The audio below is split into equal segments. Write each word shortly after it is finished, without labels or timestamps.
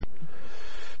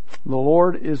The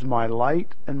Lord is my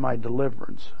light and my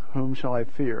deliverance. Whom shall I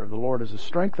fear? The Lord is the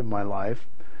strength of my life.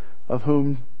 Of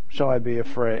whom shall I be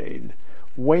afraid?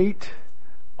 Wait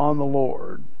on the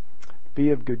Lord.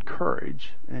 Be of good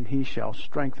courage, and he shall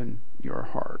strengthen your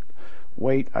heart.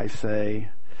 Wait, I say,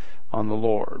 on the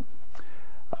Lord.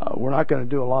 We're not going to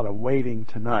do a lot of waiting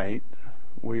tonight.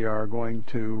 We are going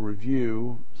to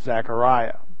review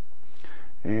Zechariah.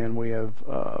 And we have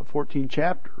 14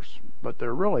 chapters, but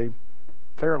they're really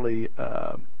fairly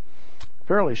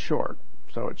short.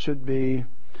 So it should be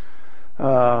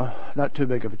not too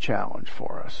big of a challenge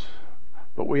for us.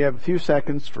 But we have a few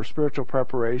seconds for spiritual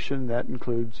preparation. That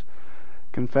includes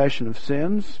confession of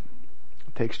sins.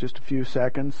 It takes just a few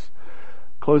seconds.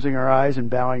 Closing our eyes and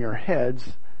bowing our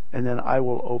heads, and then I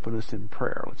will open us in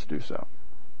prayer. Let's do so.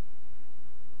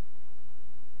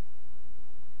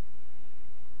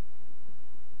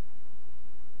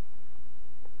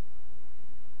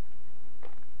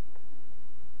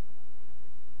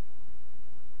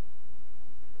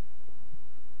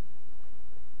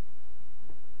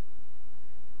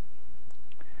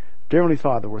 Dear Heavenly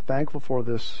Father, we're thankful for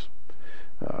this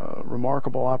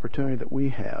remarkable opportunity that we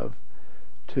have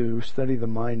to study the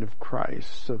mind of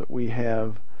Christ so that we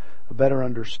have a better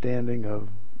understanding of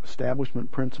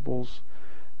establishment principles,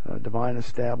 divine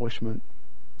establishment,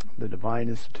 the divine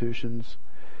institutions.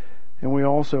 And we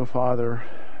also, Father,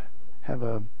 have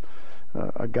a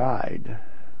guide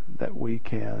that we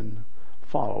can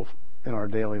follow in our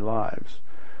daily lives.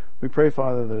 We pray,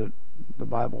 Father, that the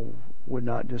Bible would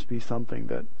not just be something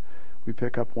that we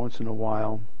pick up once in a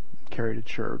while, carry to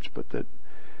church, but that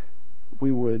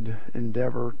we would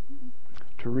endeavor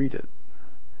to read it,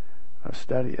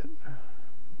 study it,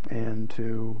 and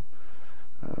to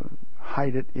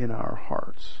hide it in our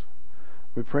hearts.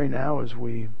 We pray now as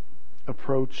we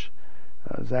approach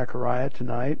Zechariah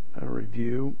tonight, a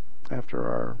review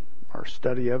after our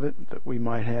study of it, that we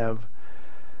might have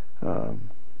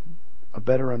a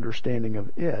better understanding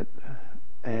of it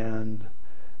and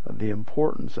the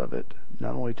importance of it,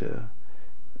 not only to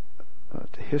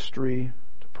history,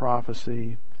 to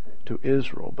prophecy, to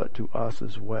Israel, but to us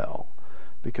as well,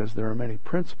 because there are many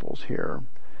principles here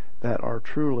that are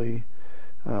truly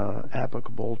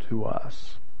applicable to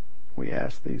us. We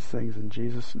ask these things in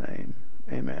Jesus' name.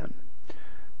 Amen.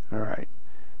 All right.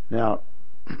 Now,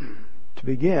 to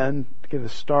begin, to get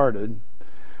us started,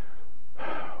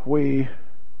 we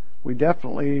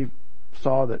definitely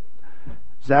saw that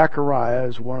Zechariah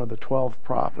is one of the 12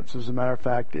 prophets. As a matter of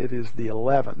fact, it is the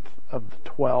 11th of the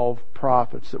 12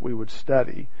 prophets that we would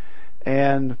study.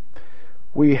 And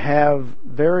we have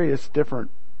various different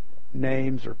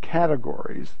names or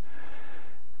categories.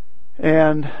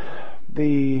 And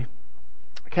the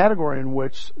category in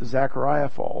which Zechariah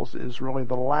falls is really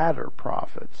the latter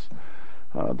prophets.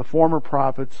 The former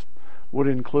prophets would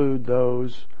include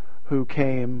those who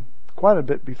came quite a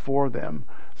bit before them.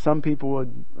 Some people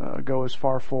would go as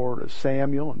far forward as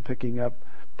Samuel and picking up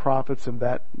prophets of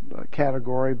that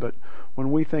category, but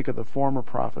when we think of the former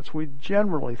prophets, we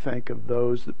generally think of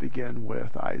those that begin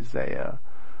with Isaiah,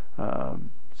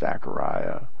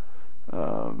 Zechariah,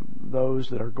 those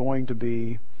that are going to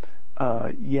be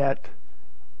yet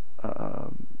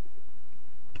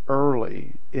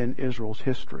early in Israel's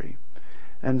history.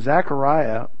 And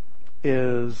Zechariah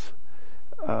is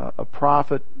a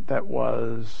prophet that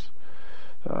was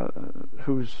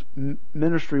whose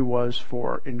ministry was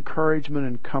for encouragement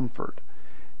and comfort,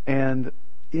 and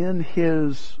in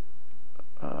his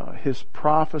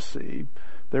prophecy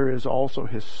there is also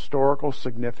historical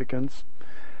significance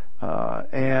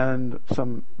and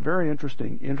some very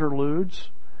interesting interludes,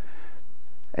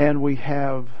 and we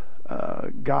have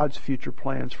God's future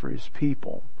plans for his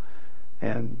people.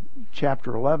 And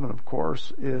chapter 11, of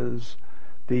course, is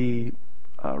the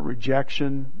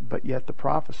rejection, but yet the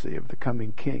prophecy of the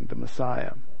coming king, the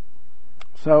Messiah.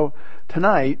 So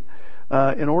tonight,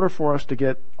 in order for us to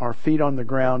get our feet on the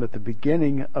ground at the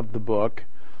beginning of the book,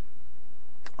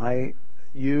 I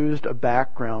used a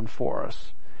background for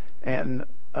us. And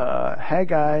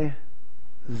Haggai,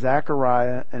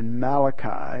 Zechariah, and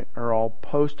Malachi are all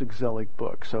post-exilic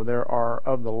books. So there are,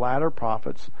 of the latter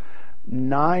prophets,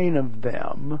 9 of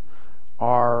them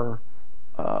are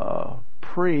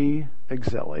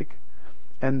pre-exilic,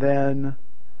 and then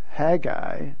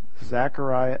Haggai,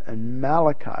 Zechariah, and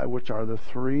Malachi, which are the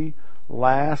 3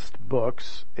 last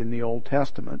books in the Old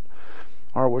Testament,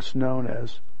 are what's known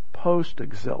as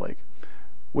post-exilic.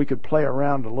 We could play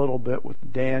around a little bit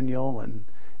with Daniel and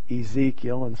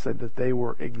Ezekiel and say that they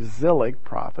were exilic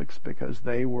prophets because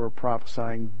they were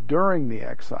prophesying during the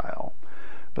exile,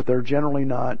 but they're generally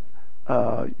not,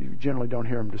 you generally don't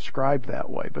hear them described that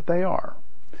way, but they are.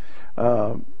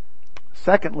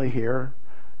 Secondly here,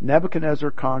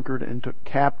 Nebuchadnezzar conquered and took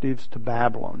captives to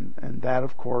Babylon. And that,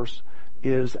 of course,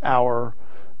 is our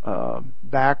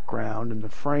background and the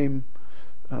frame,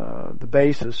 the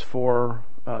basis for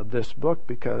this book,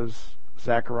 because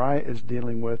Zechariah is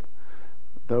dealing with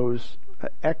those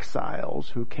exiles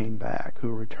who came back, who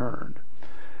returned.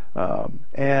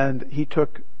 And he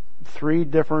took 3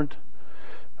 different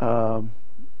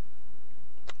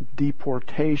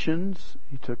deportations.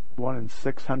 He took one in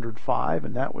 605,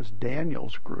 and that was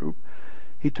Daniel's group.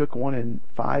 He took one in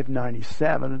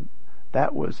 597,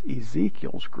 that was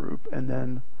Ezekiel's group. And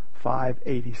then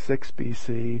 586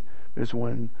 BC is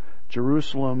when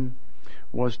Jerusalem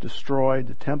was destroyed,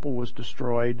 the temple was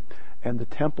destroyed, and the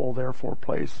temple therefore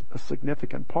plays a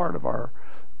significant part of our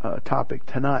topic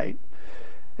tonight.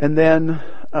 And then,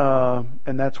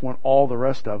 and that's when all the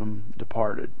rest of them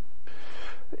departed.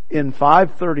 In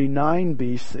 539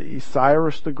 BC,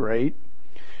 Cyrus the Great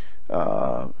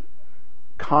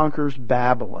conquers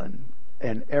Babylon,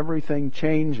 and everything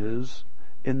changes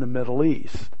in the Middle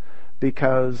East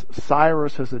because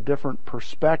Cyrus has a different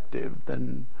perspective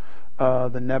than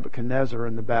Nebuchadnezzar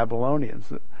and the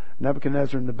Babylonians.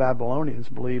 Nebuchadnezzar and the Babylonians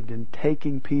believed in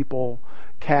taking people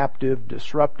captive,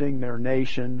 disrupting their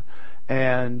nation,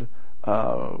 and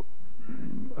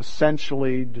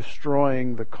essentially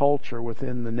destroying the culture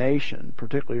within the nation,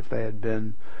 particularly if they had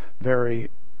been very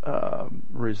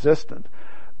resistant.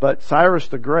 But Cyrus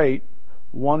the Great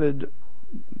wanted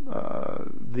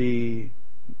the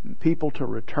people to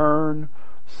return,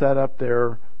 set up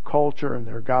their culture and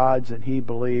their gods, and he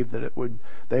believed that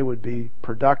they would be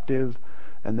productive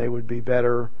and they would be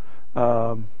better,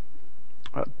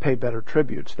 pay better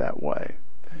tributes that way.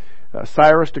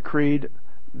 Cyrus decreed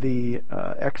the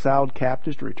exiled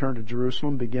captives to return to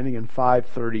Jerusalem beginning in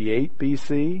 538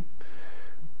 BC.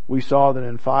 We saw that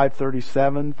in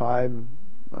 537,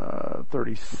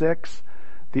 536,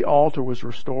 the altar was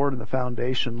restored and the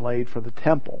foundation laid for the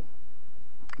temple.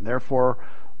 Therefore,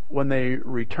 when they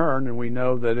returned, and we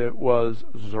know that it was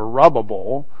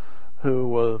Zerubbabel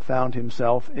who found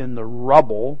himself in the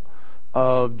rubble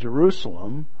of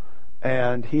Jerusalem,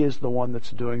 and he is the one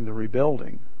that's doing the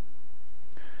rebuilding.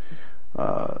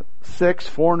 6,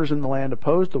 foreigners in the land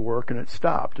opposed the work, and it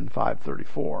stopped in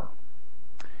 534.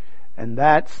 And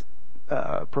that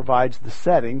provides the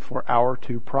setting for our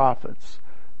 2 prophets,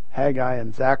 Haggai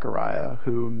and Zechariah,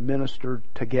 who ministered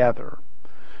together.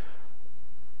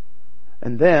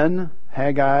 And then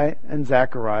Haggai and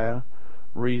Zechariah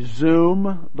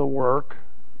resume the work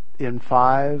in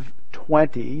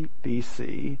 520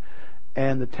 BC,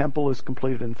 and the temple is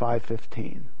completed in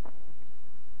 515.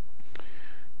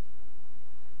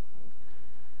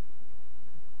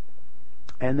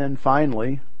 And then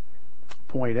finally,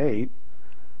 point 8,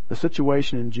 the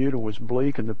situation in Judah was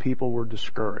bleak and the people were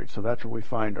discouraged. So that's where we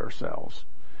find ourselves.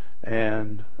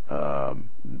 And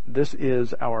this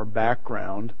is our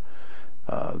background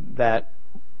that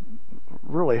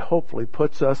really hopefully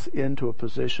puts us into a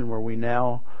position where we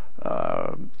now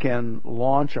can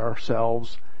launch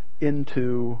ourselves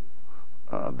into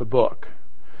the book.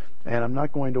 And I'm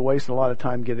not going to waste a lot of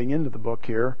time getting into the book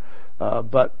here,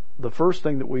 but the first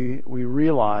thing that we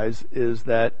realize is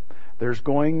that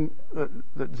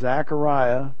that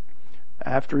Zechariah,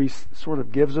 after he sort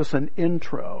of gives us an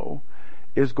intro,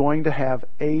 is going to have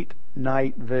 8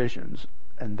 night visions,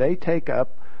 and they take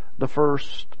up the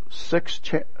first 6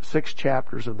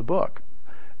 chapters of the book,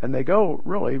 and they go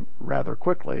really rather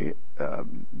quickly.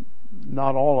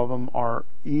 Not all of them are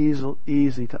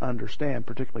easy to understand,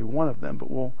 particularly one of them,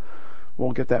 but we'll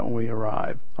get that when we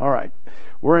arrive. All right,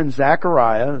 we're in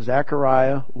Zechariah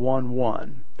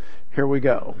 1:1. Here we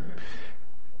go.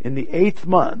 In the 8th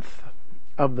month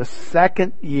of the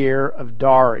 2nd year of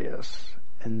Darius,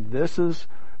 and this is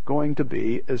going to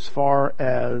be, as far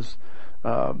as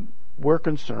we're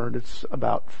concerned, it's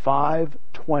about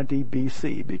 520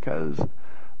 BC, because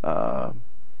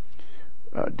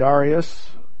Darius,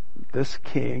 this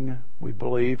king, we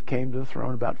believe, came to the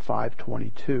throne about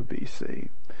 522 BC.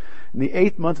 In the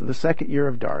 8th month of the 2nd year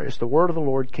of Darius, the word of the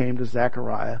Lord came to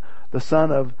Zechariah, the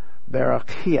son of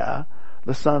Berechiah,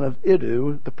 the son of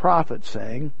Iddu, the prophet,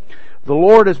 saying, "The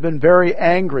Lord has been very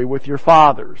angry with your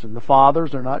fathers." And the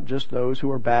fathers are not just those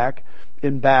who are back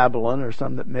in Babylon or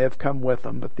some that may have come with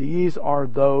them, but these are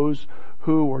those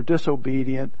who were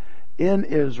disobedient in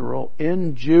Israel,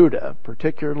 in Judah,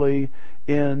 particularly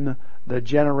in the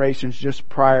generations just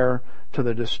prior to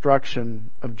the destruction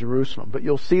of Jerusalem. But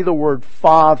you'll see the word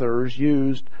fathers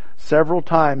used several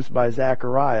times by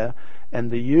Zechariah,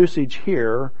 and the usage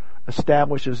here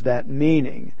establishes that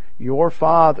meaning. Your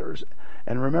fathers.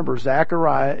 And remember,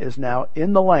 Zechariah is now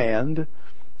in the land.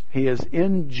 He is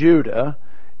in Judah.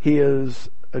 He is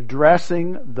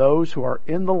addressing those who are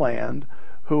in the land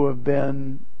who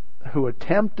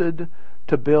attempted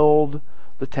to build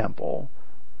the temple.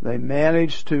 They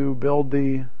managed to build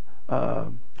the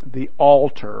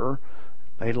altar.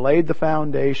 They laid the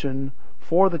foundation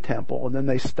for the temple, and then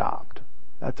they stopped.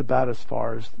 That's about as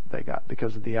far as they got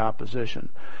because of the opposition.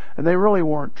 And they really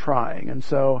weren't trying. And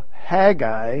so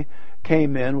Haggai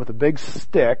came in with a big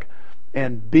stick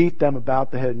and beat them about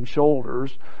the head and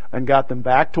shoulders and got them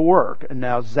back to work. And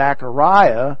now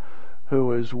Zechariah,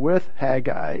 who is with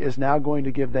Haggai, is now going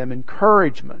to give them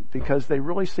encouragement because they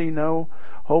really see no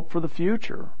hope for the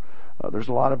future. There's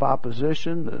a lot of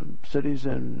opposition. The city's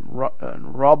in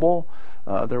rubble.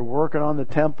 They're working on the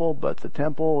temple, but the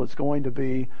temple is going to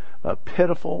be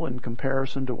pitiful in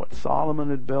comparison to what Solomon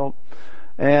had built.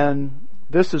 And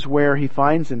this is where he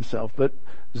finds himself. But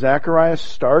Zechariah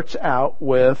starts out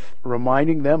with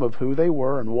reminding them of who they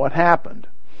were and what happened.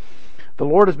 The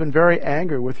Lord has been very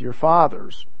angry with your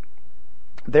fathers.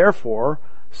 Therefore,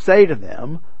 say to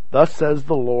them, thus says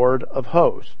the Lord of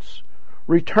hosts,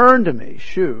 return to me.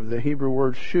 Shuv, the Hebrew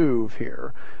word shuv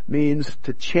here, means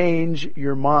to change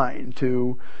your mind,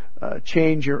 to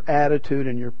change your attitude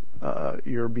and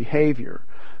your behavior,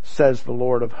 says the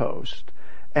Lord of hosts.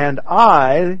 And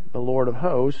I, the Lord of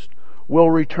hosts,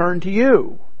 will return to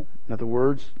you. In other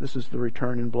words, this is the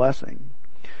return in blessing.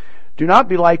 Do not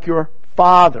be like your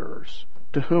fathers,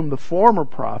 to whom the former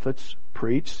prophets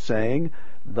preached, saying,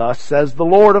 thus says the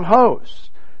Lord of hosts,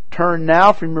 turn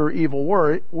now from your evil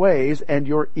ways and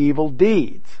your evil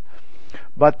deeds.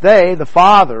 But they, the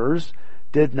fathers,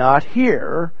 did not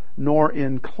hear, nor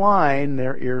incline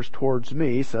their ears towards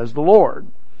me, says the Lord.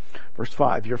 Verse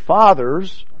 5, your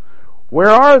fathers, where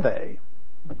are they?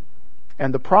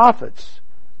 And the prophets,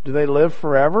 do they live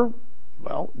forever?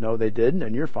 Well, no, they didn't.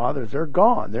 And your fathers, they're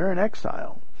gone. They're in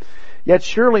exile. Yet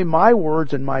surely my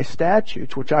words and my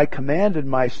statutes, which I commanded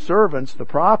my servants, the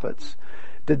prophets,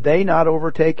 did they not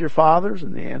overtake your fathers?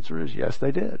 And the answer is yes,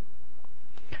 they did.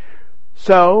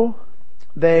 So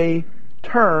they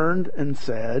turned and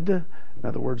said, in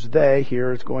other words, they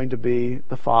here is going to be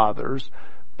the fathers,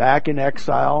 back in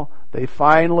exile, they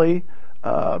finally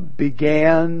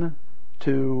began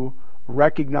to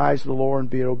recognize the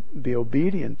Lord and be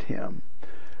obedient to Him.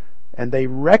 And they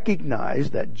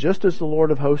recognized that just as the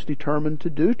Lord of hosts determined to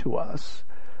do to us,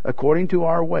 according to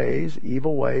our ways,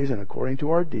 evil ways, and according to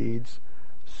our deeds,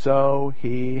 so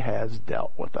He has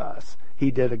dealt with us. He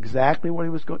did exactly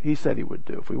what He said He would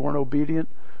do. If we weren't obedient,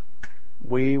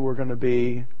 we were going to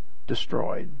be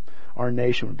destroyed. Our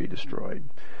nation would be destroyed.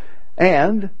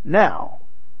 And now,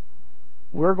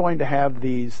 we're going to have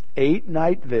these 8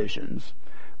 night visions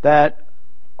that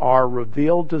are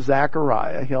revealed to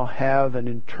Zechariah. He'll have an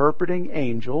interpreting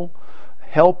angel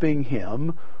helping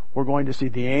him. We're going to see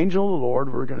the angel of the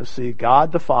Lord. We're going to see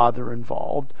God the Father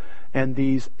involved. And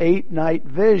these 8 night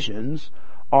visions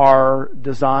are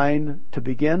designed to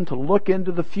begin to look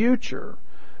into the future,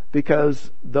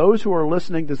 because those who are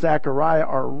listening to Zechariah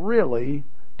are really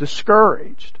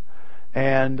discouraged.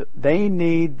 And they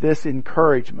need this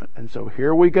encouragement. And so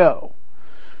here we go.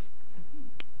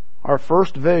 Our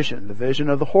first vision, the vision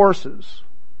of the horses.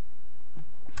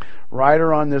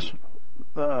 Rider on this,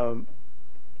 on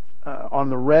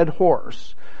the red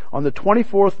horse. On the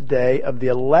 24th day of the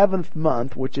 11th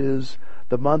month, which is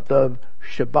the month of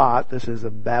Shabbat, this is a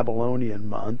Babylonian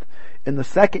month, in the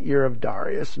 2nd year of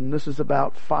Darius, and this is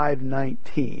about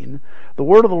 519, the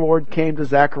word of the Lord came to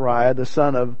Zechariah, the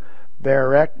son of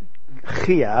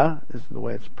Berechiah, is the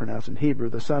way it's pronounced in Hebrew,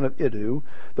 the son of Iddu,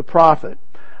 the prophet.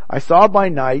 I saw by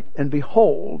night, and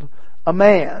behold, a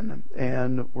man,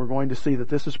 and we're going to see that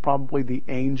this is probably the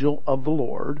angel of the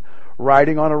Lord,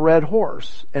 riding on a red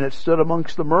horse, and it stood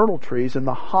amongst the myrtle trees in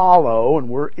the hollow,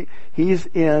 and he's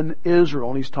in Israel,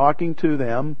 and he's talking to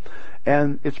them,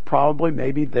 and it's probably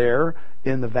maybe there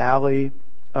in the valley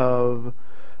of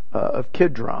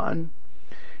Kidron,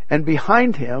 and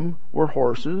behind him were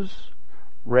horses,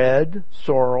 red,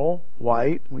 sorrel,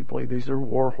 white. We believe these are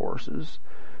war horses.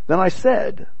 Then I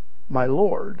said, my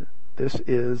Lord, this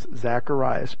is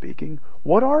Zechariah speaking,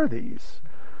 what are these?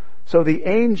 So the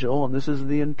angel, and this is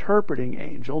the interpreting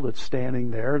angel that's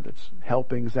standing there, that's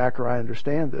helping Zechariah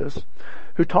understand this,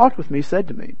 who talked with me, said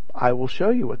to me, I will show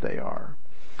you what they are.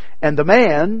 And the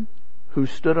man who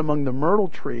stood among the myrtle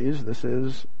trees, I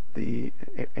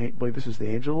believe this is the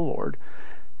angel of the Lord,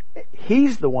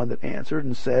 he's the one that answered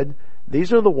and said,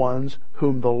 these are the ones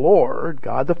whom the Lord,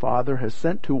 God the Father, has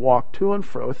sent to walk to and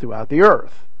fro throughout the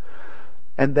earth.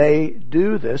 And they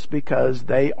do this because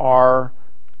they are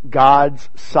God's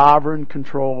sovereign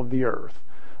control of the earth.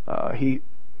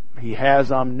 He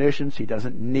has omniscience. He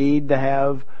doesn't need to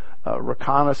have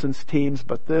reconnaissance teams,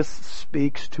 but this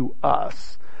speaks to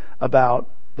us about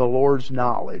the Lord's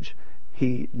knowledge.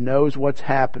 He knows what's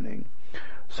happening.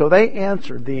 So they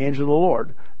answered the angel of the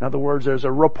Lord. In other words, there's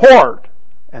a report,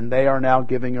 and they are now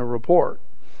giving a report.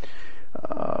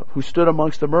 Who stood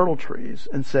amongst the myrtle trees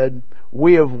and said,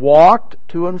 "We have walked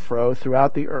to and fro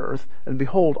throughout the earth, and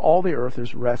behold, all the earth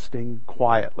is resting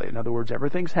quietly." In other words,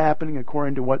 everything's happening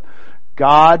according to what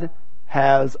God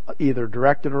has either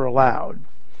directed or allowed.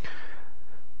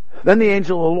 Then the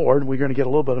angel of the Lord, we're going to get a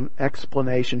little bit of an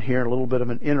explanation here, a little bit of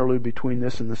an interlude between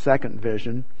this and the second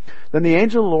vision. Then the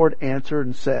angel of the Lord answered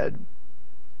and said,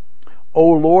 "O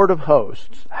Lord of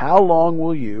hosts, how long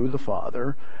will you, the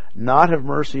Father, not have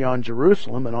mercy on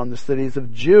Jerusalem and on the cities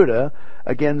of Judah,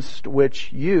 against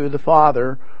which you, the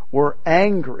Father, were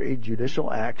angry,"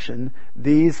 judicial action,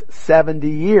 "these 70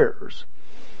 years?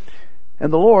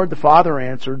 And the Lord, the Father,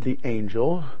 answered the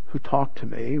angel who talked to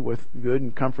me with good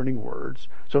and comforting words.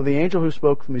 So the angel who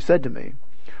spoke to me said to me,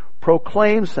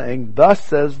 "Proclaim, saying, Thus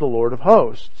says the Lord of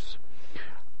hosts,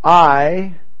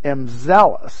 I am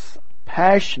zealous,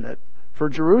 passionate for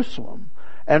Jerusalem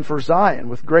and for Zion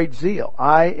with great zeal.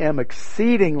 I am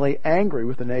exceedingly angry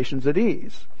with the nations at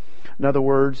ease." In other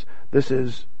words, this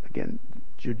is, again,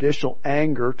 judicial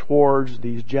anger towards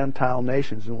these Gentile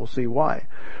nations, and we'll see why.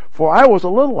 "For I was a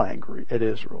little angry at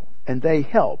Israel, and they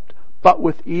helped, but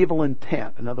with evil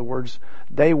intent." In other words,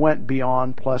 they went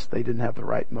beyond, plus they didn't have the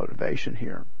right motivation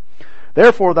here.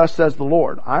 "Therefore, thus says the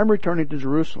Lord, I am returning to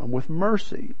Jerusalem with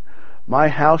mercy. My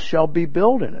house shall be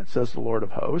built in it, says the Lord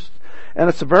of hosts, and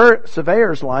a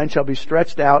surveyor's line shall be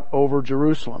stretched out over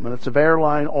Jerusalem." And a surveyor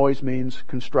line always means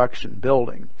construction,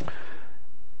 building.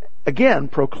 "Again,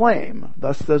 proclaim,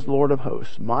 thus says the Lord of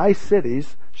hosts, my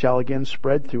cities shall again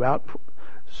spread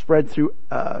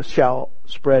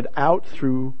out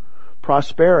through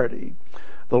prosperity.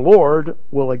 The Lord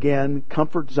will again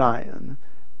comfort Zion,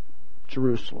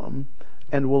 Jerusalem,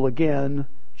 and will again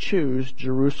choose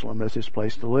Jerusalem as his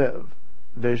place to live."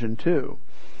 Vision 2.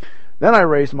 "Then I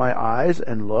raised my eyes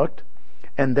and looked,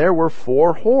 and there were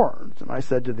 4 horns. And I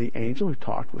said to the angel who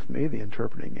talked with me, the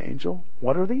interpreting angel,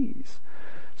 What are these?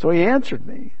 So he answered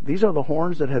me, These are the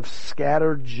horns that have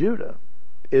scattered Judah,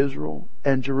 Israel,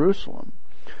 and Jerusalem.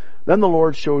 Then the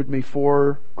Lord showed me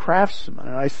 4 craftsmen,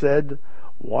 and I said,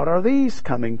 What are these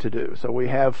coming to do? So we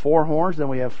have 4 horns, then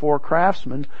we have 4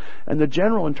 craftsmen, and the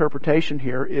general interpretation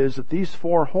here is that these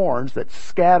 4 horns that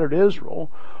scattered Israel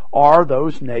are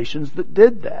those nations that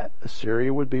did that.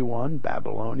 Assyria would be one,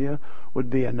 Babylonia would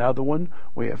be another one.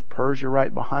 We have Persia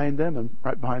right behind them, and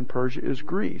right behind Persia is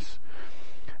Greece.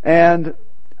 And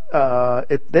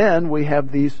then we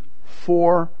have these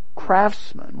 4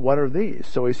 craftsmen. What are these?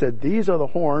 So he said, these are the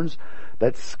horns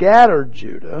that scattered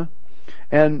Judah,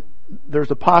 and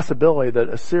there's a possibility that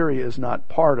Assyria is not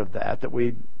part of that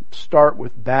we start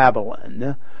with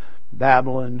Babylon,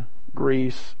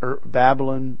 Greece, or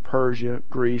Babylon, Persia,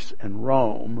 Greece, and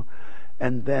Rome,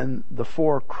 and then the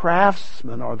 4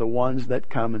 craftsmen are the ones that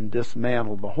come and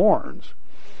dismantle the horns.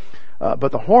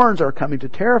 But the horns are coming to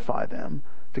terrify them,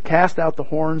 to cast out the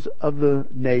horns of the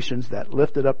nations that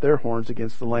lifted up their horns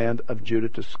against the land of Judah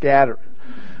to scatter it.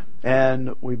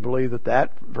 And we believe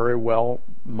that very well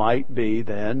might be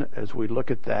then, as we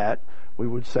look at that, we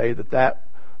would say that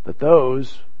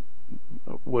those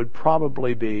would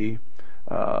probably be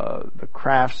the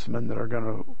craftsmen that are going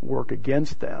to work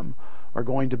against them are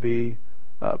going to be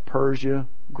Persia,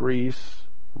 Greece,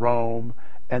 Rome,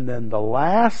 and then the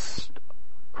last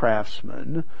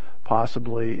craftsman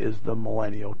possibly is the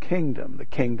millennial kingdom, the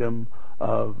kingdom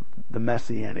of the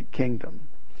Messianic kingdom.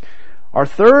 Our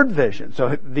third vision,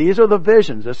 so these are the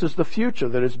visions, this is the future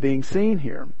that is being seen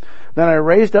here. Then I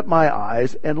raised up my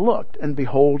eyes and looked, and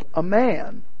behold, a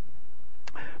man,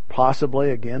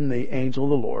 possibly again the angel of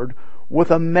the Lord, with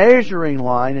a measuring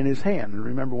line in his hand. And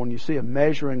remember, when you see a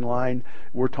measuring line,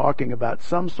 we're talking about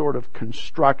some sort of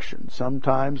construction.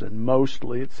 Sometimes, and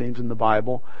mostly, it seems in the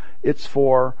Bible, it's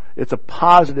a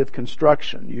positive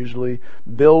construction, usually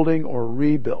building or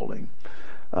rebuilding.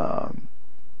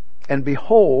 And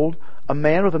behold, a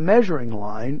man with a measuring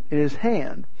line in his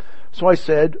hand. So I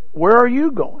said, Where are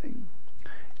you going?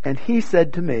 And he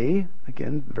said to me,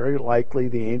 again, very likely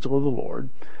the angel of the Lord,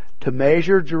 to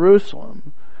measure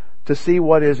Jerusalem, to see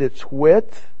what is its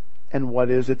width and what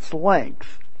is its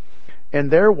length. And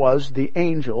there was the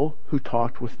angel who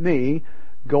talked with me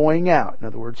going out. In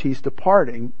other words, he's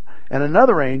departing. And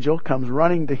another angel comes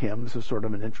running to him. This is sort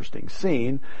of an interesting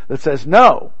scene that says,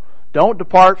 No, don't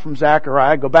depart from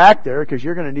Zechariah. Go back there because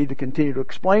you're going to need to continue to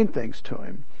explain things to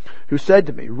him. Who said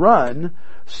to me, run,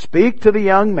 speak to the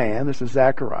young man, this is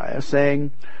Zechariah,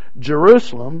 saying,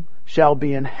 Jerusalem shall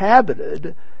be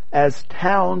inhabited as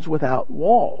towns without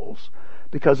walls,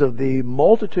 because of the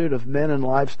multitude of men and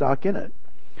livestock in it.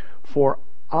 For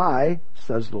I,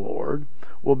 says the Lord,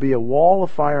 will be a wall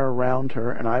of fire around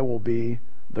her, and I will be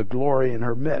the glory in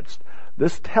her midst.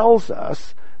 This tells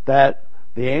us that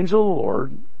the angel of the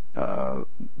Lord,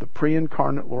 the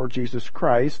pre-incarnate Lord Jesus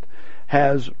Christ,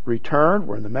 has returned.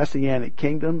 We're in the Messianic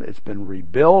kingdom. It's been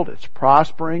rebuilt. It's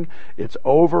prospering. It's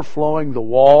overflowing the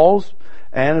walls.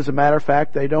 And as a matter of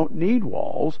fact, they don't need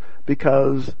walls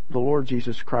because the Lord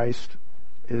Jesus Christ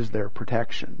is their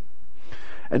protection.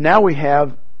 And now we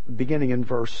have, beginning in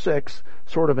verse 6,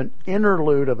 sort of an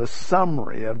interlude of a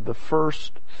summary of the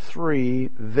first three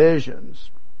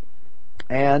visions.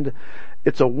 And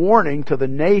it's a warning to the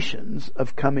nations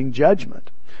of coming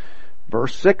judgment.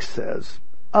 Verse 6 says,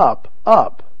 Up,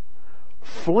 up,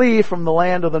 flee from the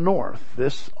land of the north.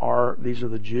 These are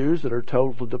the Jews that are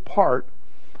told to depart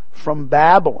from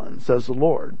Babylon, says the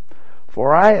Lord.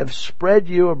 For I have spread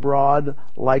you abroad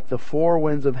like the four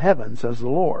winds of heaven, says the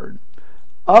Lord.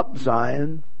 Up,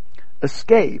 Zion,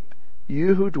 escape,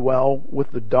 you who dwell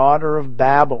with the daughter of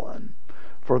Babylon.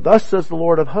 For thus says the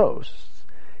Lord of hosts,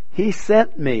 He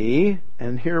sent me,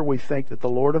 and here we think that the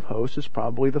Lord of hosts is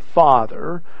probably the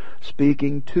Father,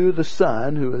 speaking to the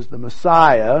Son, who is the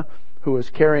Messiah, who is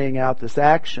carrying out this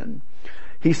action.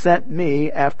 He sent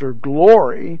me after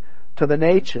glory to the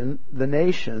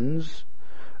nations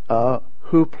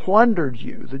who plundered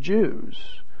you, the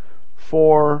Jews.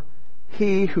 For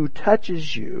he who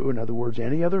touches you, in other words,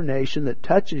 any other nation that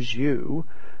touches you,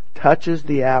 touches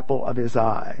the apple of his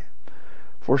eye.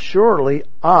 For surely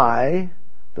I,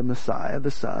 the Messiah,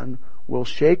 the Son, will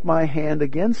shake my hand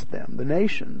against them, the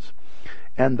nations.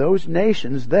 And those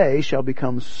nations, they shall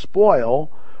become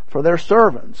spoil for their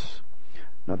servants.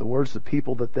 In other words, the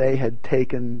people that they had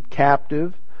taken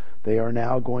captive, they are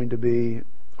now going to be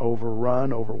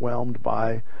overwhelmed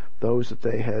by those that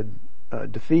they had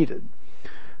defeated.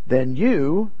 Then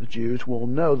you, the Jews, will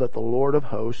know that the Lord of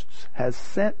hosts has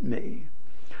sent me.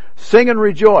 Sing and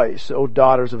rejoice, O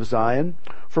daughters of Zion,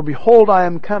 for behold, I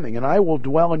am coming, and I will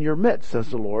dwell in your midst, says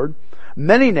the Lord.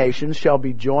 Many nations shall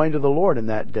be joined to the Lord in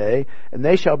that day, and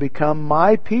they shall become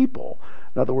my people.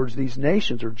 In other words, these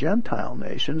nations are Gentile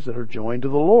nations that are joined to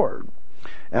the Lord.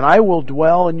 And I will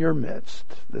dwell in your midst.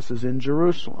 This is in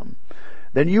Jerusalem.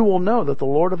 Then you will know that the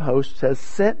Lord of hosts has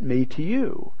sent me to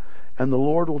you. And the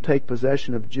Lord will take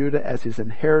possession of Judah as his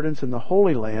inheritance in the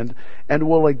Holy Land, and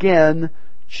will again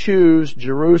choose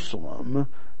Jerusalem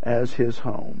as his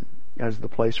home, as the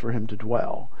place for him to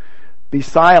dwell. Be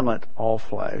silent, all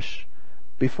flesh,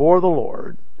 before the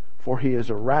Lord, for he is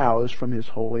aroused from his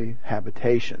holy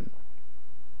habitation.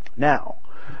 Now,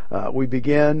 we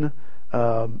begin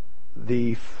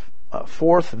the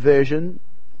fourth vision.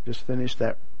 Just finished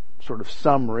that sort of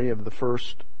summary of the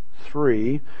first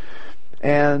three.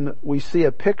 And we see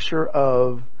a picture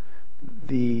of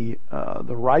the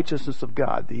righteousness of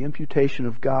God, the imputation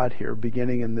of God here,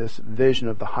 beginning in this vision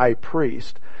of the high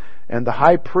priest. And the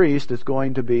high priest is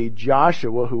going to be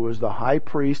Joshua, who was the high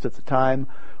priest at the time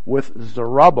with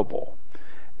Zerubbabel.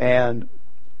 And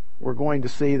we're going to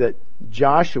see that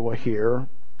Joshua here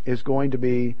is going to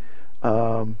be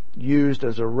used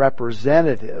as a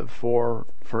representative for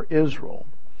Israel.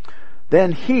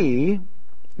 Then he,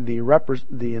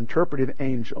 the interpretive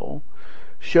angel,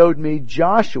 showed me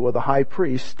Joshua the high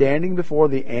priest standing before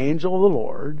the angel of the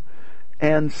Lord,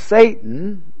 and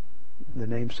Satan, the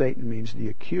name Satan means the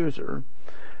accuser,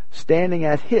 standing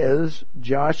at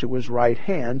Joshua's right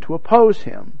hand to oppose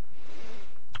him.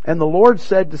 And the Lord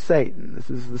said to Satan, this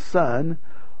is the Son,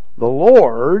 the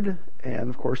Lord, and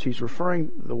of course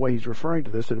the way he's referring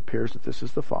to this, it appears that this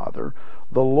is the Father,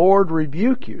 the Lord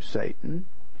rebuke you, Satan.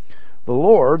 The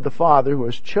Lord, the Father, who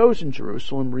has chosen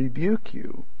Jerusalem, rebuke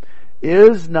you.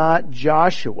 Is not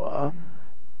Joshua,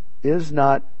 is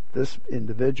not this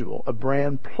individual, a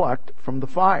brand plucked from the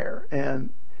fire? And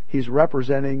he's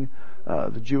representing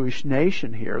the Jewish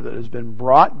nation here that has been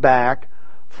brought back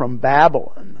from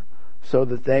Babylon so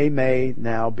that they may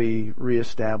now be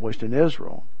reestablished in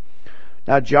Israel.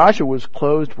 Now Joshua was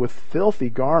clothed with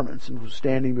filthy garments and was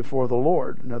standing before the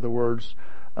Lord. In other words,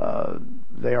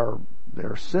 they are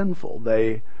sinful.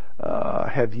 They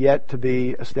have yet to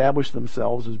be established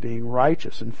themselves as being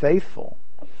righteous and faithful.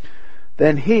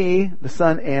 Then he, the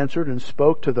Son, answered and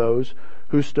spoke to those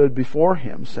who stood before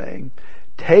him, saying,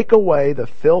 Take away the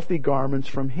filthy garments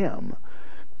from him.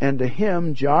 And to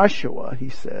him, Joshua, he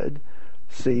said,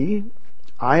 See,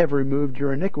 I have removed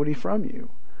your iniquity from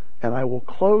you, and I will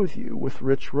clothe you with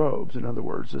rich robes. In other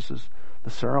words, this is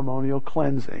the ceremonial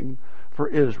cleansing for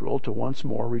Israel to once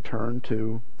more return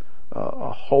to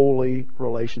a holy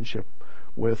relationship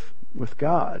with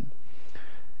God.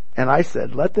 And I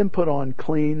said, let them put a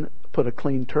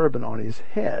clean turban on his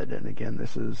head. And again,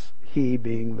 this is he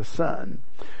being the Son.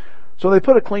 So they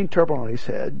put a clean turban on his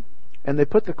head, and they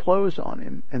put the clothes on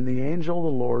him, and the angel of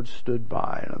the Lord stood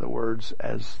by. In other words,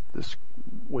 as this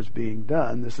was being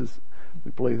done,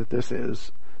 we believe that this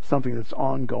is something that's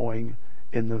ongoing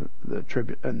in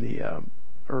the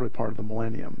early part of the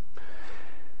millennium.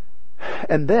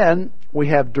 And then we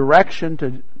have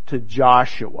direction to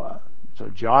Joshua. So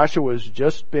Joshua has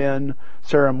just been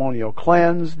ceremonial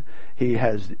cleansed. He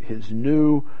has his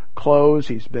new clothes.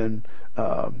 He's been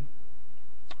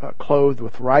clothed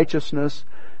with righteousness.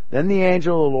 Then the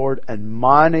angel of the Lord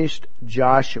admonished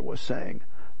Joshua, saying,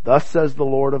 Thus says the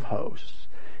Lord of hosts,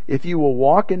 if you will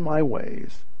walk in my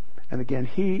ways, and again,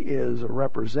 he is a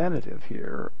representative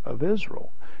here of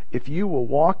Israel. If you will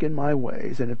walk in my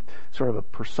ways, and if sort of a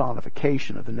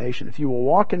personification of the nation, if you will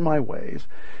walk in my ways,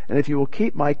 and if you will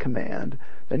keep my command,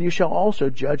 then you shall also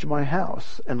judge my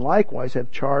house, and likewise have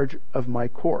charge of my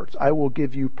courts. I will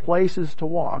give you places to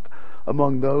walk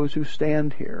among those who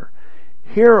stand here.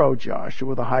 Hear, O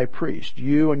Joshua the high priest,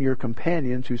 you and your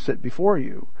companions who sit before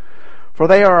you, for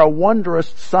they are a wondrous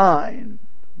sign,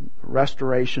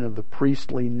 restoration of the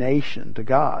priestly nation to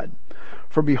God.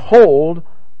 For behold,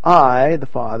 I, the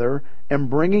Father, am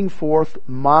bringing forth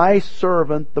my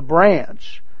servant the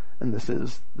branch, and this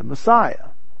is the Messiah.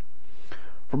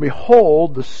 For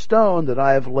behold, the stone that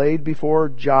I have laid before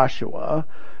Joshua,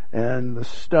 and the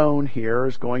stone here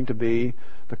is going to be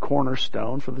the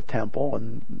cornerstone for the temple,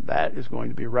 and that is going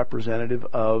to be representative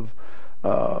of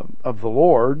the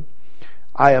Lord.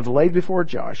 I have laid before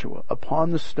Joshua,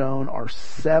 upon the stone are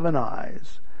 7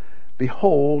 eyes.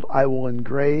 Behold, I will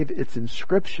engrave its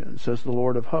inscription, says the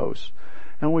Lord of hosts.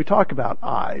 And when we talk about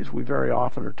eyes, we very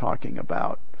often are talking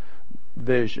about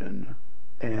vision.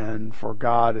 And for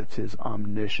God, it's his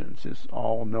omniscience, his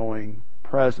all-knowing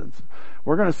presence.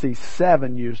 We're going to see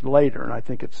 7 used later, and I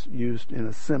think it's used in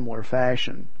a similar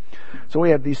fashion. So we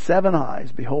have these 7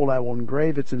 eyes. Behold, I will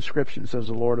engrave its inscription, says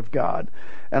the Lord of God,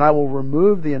 and I will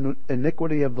remove the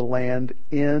iniquity of the land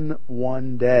in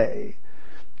one day.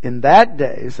 In that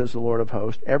day, says the Lord of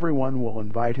hosts, everyone will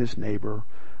invite his neighbor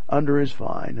under his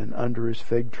vine and under his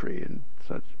fig tree, and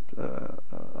such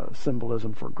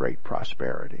symbolism for great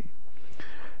prosperity.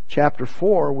 Chapter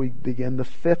 4, we begin the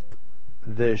 5th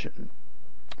vision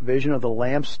of the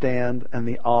lampstand and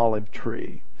the olive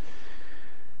tree.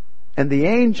 And the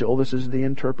angel, this is the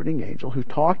interpreting angel, who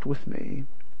talked with me,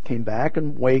 came back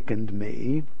and wakened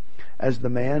me, as the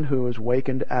man who is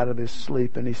wakened out of his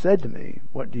sleep, and he said to me,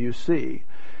 what do you see?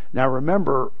 Now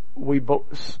remember,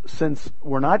 since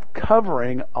we're not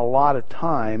covering a lot of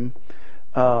time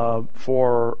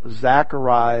for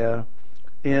Zechariah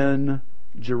in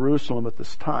Jerusalem at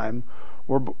this time,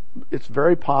 it's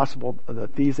very possible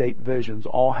that these 8 visions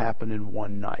all happen in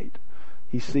one night.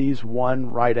 He sees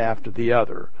one right after the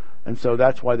other. And so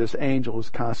that's why this angel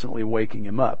is constantly waking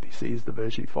him up. He sees the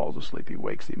vision, he falls asleep, he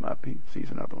wakes him up, he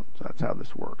sees another one. So that's how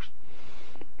this works.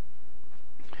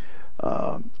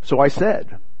 So I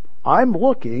said, I'm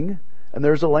looking, and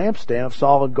there's a lampstand of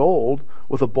solid gold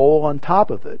with a bowl on top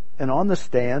of it, and on the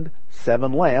stand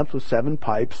 7 lamps with 7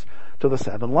 pipes to the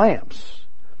 7 lamps.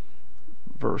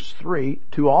 Verse 3,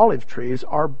 2 olive trees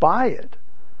are by it,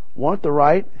 one at the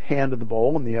right hand of the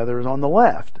bowl and the other is on the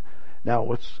left.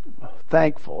 Now,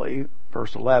 thankfully,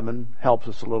 verse 11 helps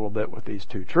us a little bit with these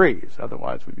 2 trees.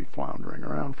 Otherwise, we'd be floundering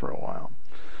around for a while.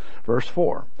 Verse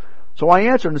 4. So I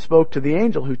answered and spoke to the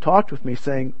angel who talked with me,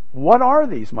 saying, what are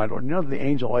these, my Lord? You know, the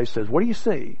angel always says, what do you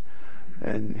see?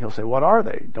 And he'll say, what are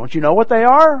they? Don't you know what they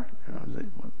are?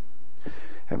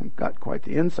 Haven't got quite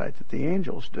the insight that the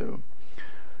angels do.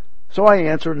 So I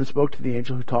answered and spoke to the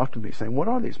angel who talked with me, saying, what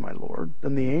are these, my Lord?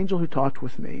 Then the angel who talked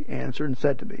with me answered and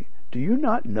said to me, do you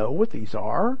not know what these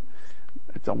are?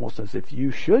 It's almost as if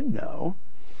you should know.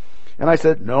 And I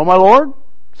said, no, my Lord.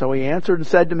 So he answered and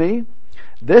said to me,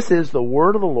 this is the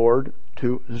word of the Lord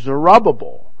to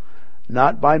Zerubbabel,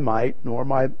 not by might nor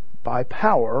by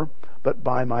power, but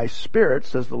by my spirit,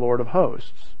 says the Lord of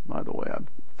hosts. By the way, I've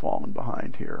fallen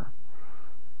behind here.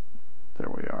 There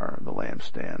we are, the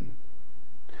lampstand.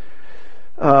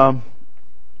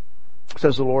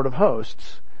 Says the Lord of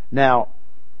hosts. Now,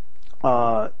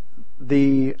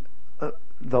 the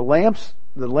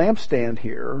lampstand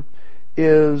here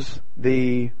is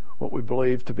what we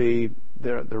believe to be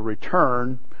the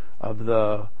return of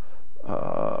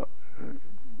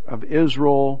of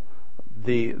Israel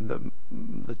the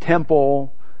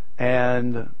temple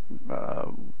and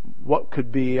what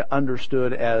could be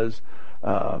understood as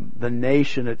the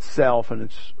nation itself and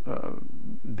its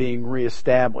being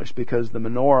reestablished, because the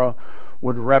menorah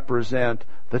would represent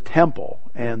the temple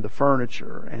and the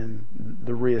furniture and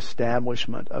the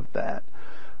reestablishment of that.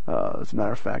 As a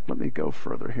matter of fact, let me go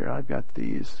further here. I've got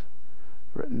these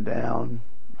written down.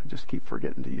 I just keep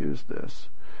forgetting to use this.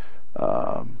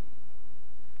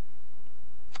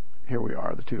 Here we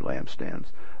are, the two lampstands.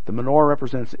 The menorah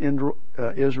represents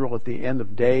Israel at the end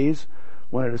of days,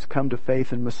 when it has come to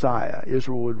faith in Messiah.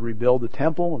 Israel would rebuild the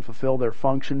temple and fulfill their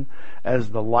function as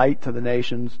the light to the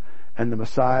nations, and the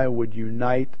Messiah would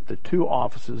unite the two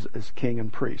offices as king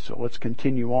and priest. So let's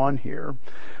continue on here.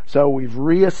 So we've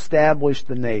reestablished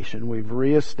the nation, we've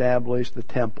reestablished the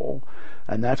temple,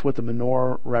 and that's what the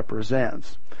menorah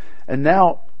represents. And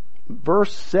now,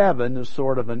 verse 7 is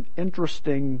sort of an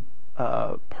interesting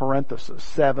parenthesis.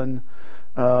 7,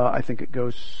 I think it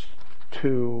goes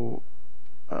to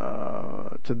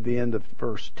the end of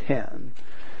verse 10.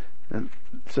 And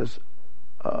it says,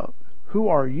 who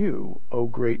are you, O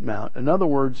great mount? In other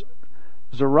words,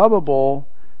 Zerubbabel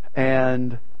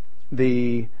and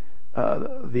the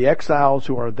exiles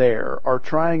who are there are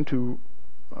trying to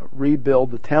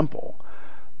rebuild the temple,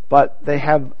 but they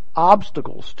have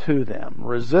obstacles to them,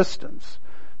 resistance.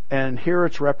 And here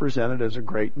it's represented as a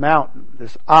great mountain,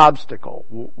 this obstacle.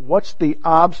 What's the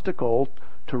obstacle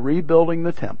to rebuilding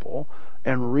the temple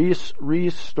and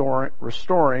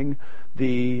restoring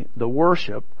the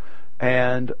worship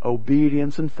and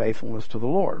obedience and faithfulness to the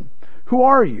Lord? Who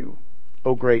are you,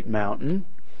 O great mountain?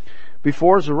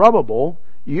 Before Zerubbabel,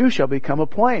 you shall become a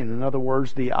plain. In other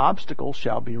words, the obstacle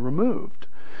shall be removed.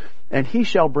 And he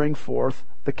shall bring forth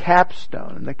the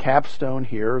capstone. And the capstone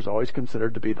here is always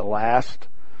considered to be the last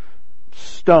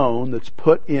stone that's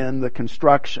put in the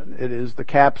construction. It is the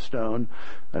capstone,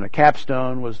 and a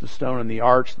capstone was the stone in the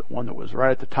arch, the one that was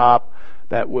right at the top,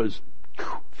 that was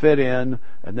fit in,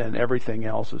 and then everything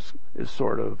else is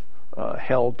sort of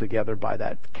held together by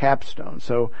that capstone.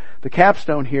 So the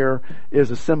capstone here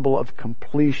is a symbol of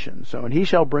completion. So, and he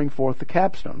shall bring forth the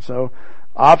capstone. So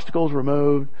obstacles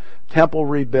removed, temple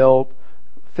rebuilt,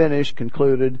 finished,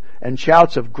 concluded, and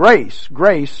shouts of grace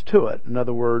to it. In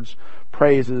other words,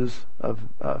 praises of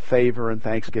favor and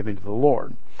thanksgiving to the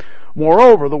Lord.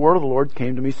 Moreover, the word of the Lord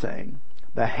came to me, saying,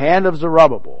 the hand of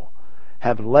Zerubbabel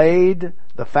have laid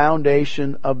the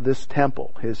foundation of this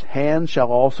temple. His hand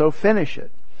shall also finish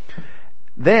it.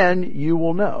 Then you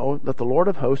will know that the Lord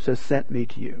of hosts has sent me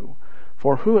to you.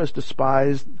 For who has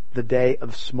despised the day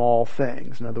of small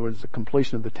things? In other words, the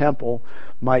completion of the temple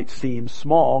might seem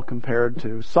small compared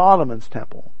to Solomon's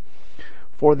temple.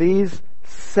 For these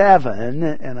 7,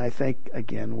 and I think,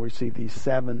 again, we see these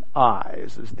 7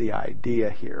 eyes is the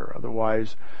idea here.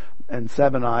 Otherwise, and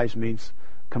 7 eyes means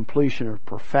completion or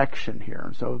perfection here.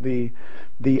 And so the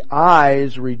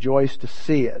eyes rejoice to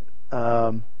see it.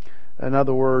 In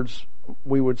other words,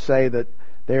 we would say that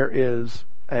there is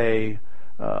a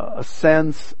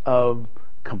sense of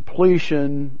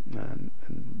completion, and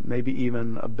maybe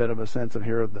even a bit of a sense of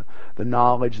here of the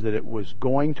knowledge that it was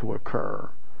going to occur.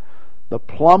 The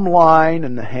plumb line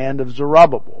in the hand of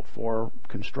Zerubbabel for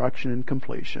construction and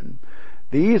completion.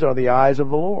 These are the eyes of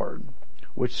the Lord,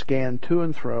 which scan to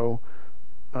and fro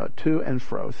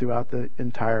throughout the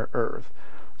entire earth.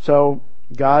 So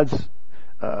God's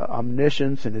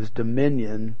omniscience and His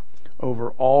dominion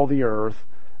over all the earth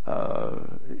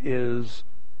is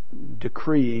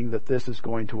decreeing that this is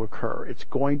going to occur. It's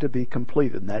going to be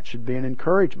completed, and that should be an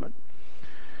encouragement.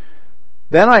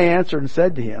 Then I answered and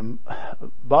said to him,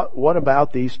 but what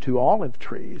about these 2 olive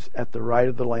trees at the right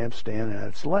of the lampstand and at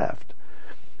its left?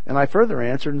 And I further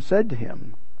answered and said to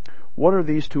him, what are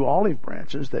these 2 olive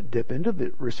branches that dip into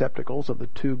the receptacles of the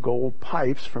 2 gold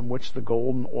pipes from which the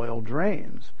golden oil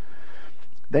drains?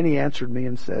 Then he answered me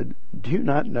and said, do you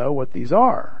not know what these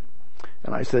are?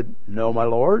 And I said, no, my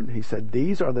Lord. He said,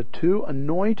 these are the 2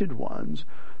 anointed ones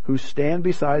who stand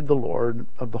beside the Lord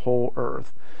of the whole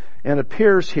earth. And it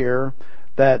appears here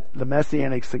that the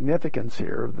messianic significance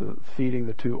here, the feeding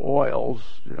the 2 oils,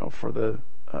 for the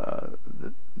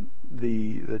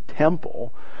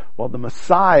temple, well, the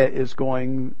Messiah is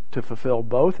going to fulfill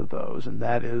both of those, and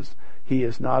that is, he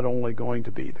is not only going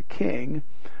to be the king,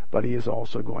 but he is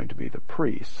also going to be the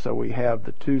priest. So we have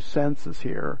the 2 senses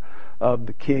here of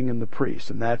the king and the priest,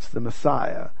 and that's the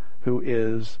Messiah, who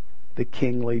is the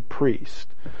kingly priest.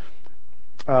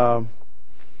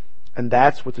 And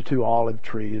that's what the 2 olive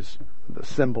trees, the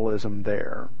symbolism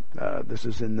there. This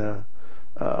is in the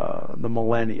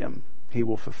Millennium. He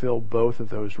will fulfill both of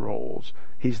those roles.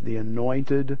 He's the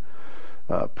anointed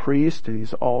priest, and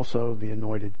he's also the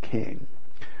anointed king.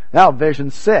 Now,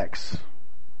 vision 6.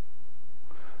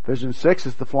 Vision 6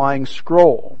 is the flying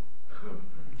scroll.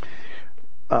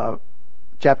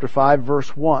 Chapter 5,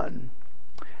 verse 1.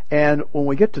 And when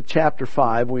we get to chapter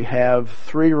 5, we have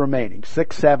 3 remaining,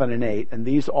 6, 7, and 8, and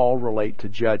these all relate to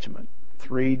judgment.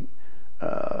 3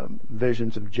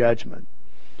 visions of judgment.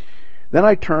 Then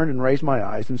I turned and raised my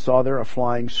eyes and saw there a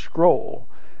flying scroll.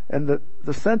 And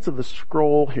the sense of the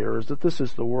scroll here is that this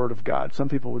is the Word of God. Some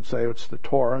people would say it's the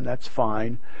Torah, and that's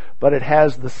fine. But it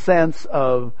has the sense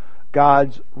of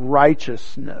God's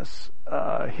righteousness,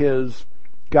 His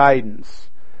guidance,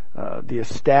 the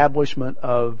establishment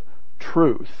of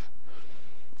truth.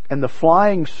 And the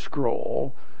flying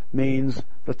scroll means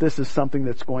that this is something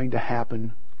that's going to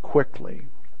happen quickly.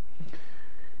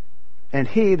 And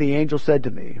he, the angel, said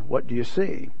to me, "What do you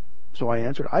see?" So I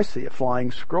answered, "I see a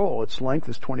flying scroll. Its length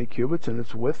is 20 cubits and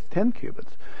its width 10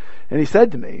 cubits. And he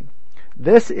said to me,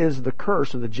 "This is the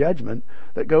curse of the judgment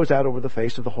that goes out over the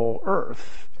face of the whole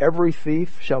earth. Every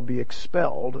thief shall be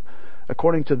expelled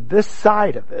according to this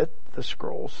side of it," the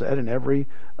scroll said, "and every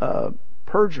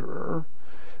perjurer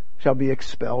shall be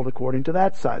expelled according to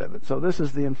that side of it." So this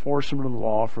is the enforcement of the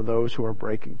law for those who are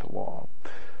breaking the law.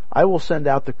 "I will send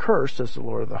out the curse," says the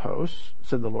Lord of the hosts,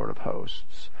 said the Lord of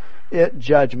hosts. "It,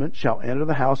 judgment, shall enter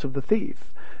the house of the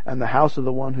thief, and the house of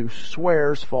the one who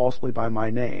swears falsely by my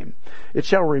name. It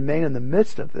shall remain in the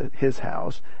midst of his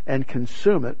house, and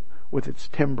consume it with its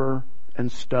timber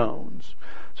and stones."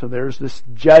 So there's this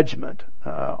judgment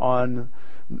on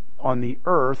the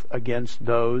earth against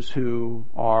those who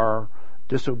are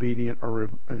disobedient or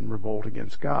in revolt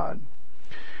against God.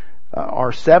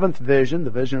 Our 7th vision, the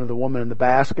vision of the woman in the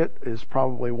basket, is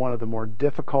probably one of the more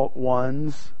difficult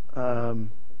ones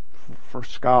for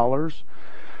scholars.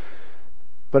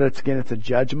 But it's a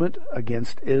judgment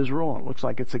against Israel, and it looks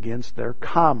like it's against their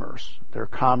commerce. Their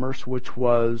commerce, which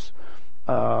was,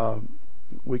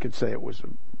 we could say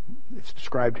it's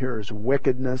described here as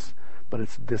wickedness, but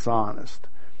it's dishonest.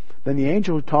 Then the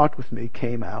angel who talked with me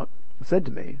came out and said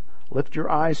to me, "Lift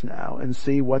your eyes now and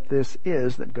see what this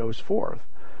is that goes forth."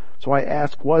 So I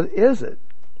asked, "What is it?"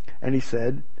 And he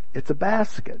said, "It's a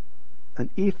basket, an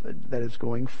ephod that is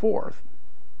going forth."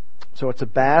 So it's a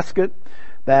basket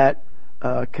that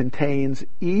contains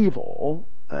evil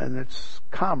and its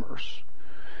commerce.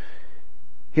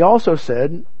 He also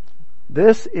said,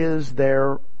 "This is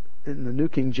their," in the New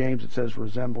King James it says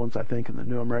resemblance. I think in the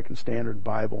New American Standard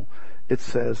Bible it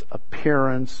says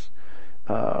appearance.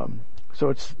 So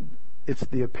it's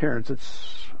the appearance.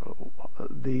 It's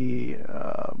the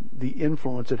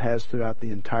influence it has throughout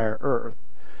the entire earth.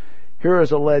 Here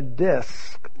is a lead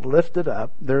disc lifted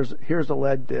up. Here's a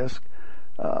lead disc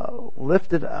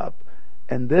lifted up,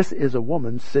 and this is a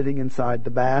woman sitting inside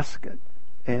the basket.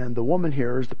 And the woman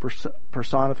here is the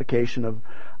personification of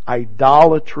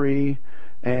idolatry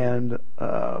and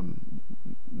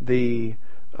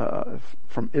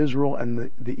from Israel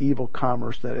and the evil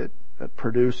commerce that it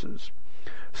produces.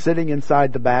 Sitting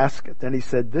inside the basket. Then he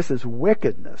said, "This is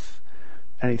wickedness."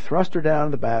 And he thrust her down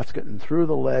in the basket and threw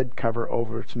the lead cover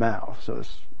over its mouth. So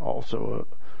it's also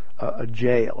a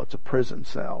jail. It's a prison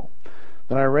cell.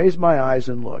 Then I raised my eyes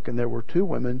and looked, and there were 2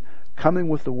 women coming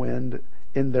with the wind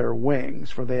in their wings,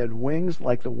 for they had wings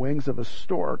like the wings of a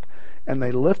stork, and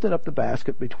they lifted up the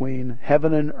basket between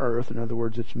heaven and earth. In other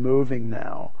words, it's moving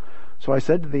now. So I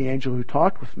said to the angel who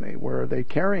talked with me, "Where are they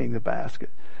carrying the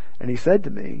basket?" And he said to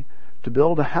me, "To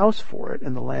build a house for it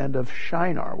in the land of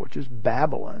Shinar," which is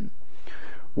Babylon.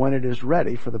 "When it is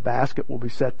ready, for the basket will be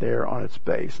set there on its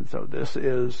base." And so this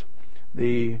is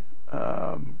the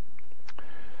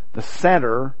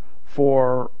center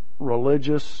for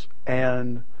religious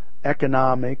and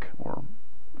economic or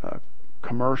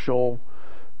commercialism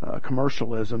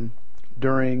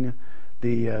during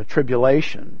the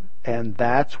tribulation, and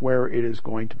that's where it is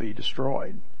going to be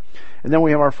destroyed. And then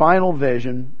we have our final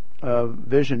vision,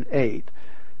 vision 8.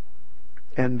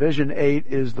 And vision 8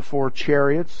 is the 4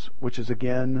 chariots, which is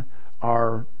again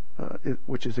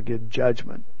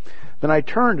judgment. Then I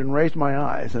turned and raised my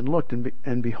eyes and looked,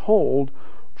 and behold,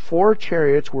 4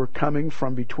 chariots were coming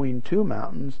from between 2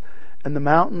 mountains, and the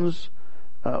mountains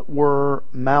were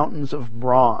mountains of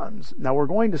bronze. Now we're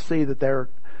going to see that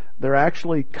they're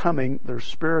actually coming, they're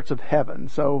spirits of heaven.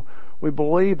 So we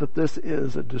believe that this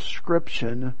is a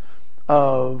description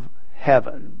of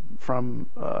heaven from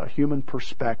a human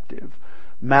perspective.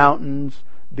 Mountains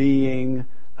being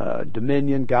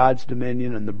dominion, God's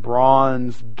dominion, and the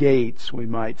bronze gates, we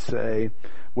might say,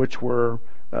 which were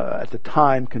at the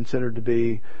time considered to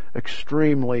be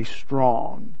extremely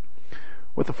strong.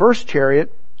 With the first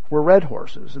chariot, were red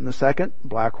horses, and the second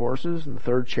black horses, and the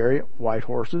third chariot white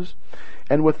horses,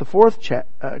 and with the fourth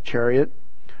chariot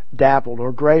dappled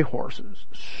or gray horses,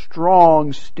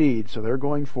 strong steeds. So they're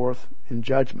going forth in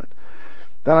judgment.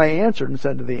 Then I answered and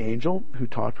said to the angel who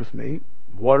talked with me,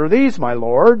 "What are these, my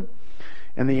Lord?"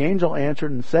 And the angel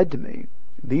answered and said to me,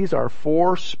 "These are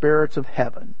 4 spirits of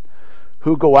heaven,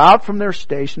 who go out from their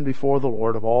station before the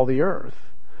Lord of all the earth.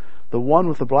 The one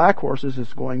with the black horses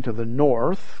is going to the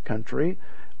north country,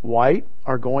 white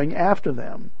are going after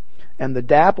them, and the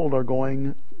dappled are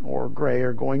going, or gray,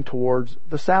 are going towards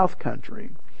the south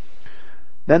country."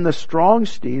 Then the strong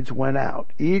steeds went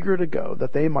out, eager to go,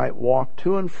 that they might walk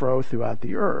to and fro throughout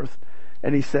the earth.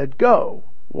 And he said, "Go,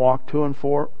 walk to and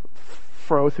fro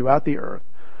throughout the earth."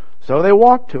 So they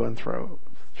walked to and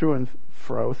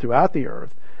fro throughout the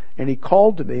earth. And he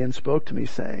called to me and spoke to me,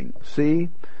 saying, "See,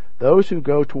 those who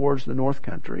go towards the north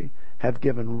country have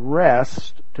given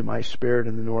rest to my spirit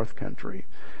in the north country."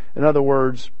 In other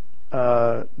words,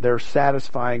 they're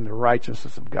satisfying the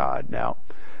righteousness of God. Now,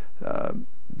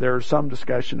 there's some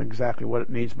discussion exactly what it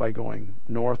means by going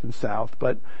north and south,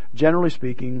 but generally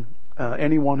speaking,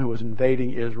 anyone who was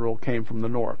invading Israel came from the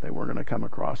north. They weren't going to come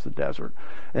across the desert.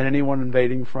 And anyone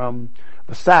invading from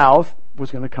the south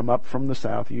was going to come up from the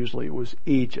south. Usually it was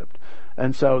Egypt.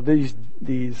 And so these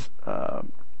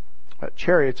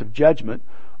chariots of judgment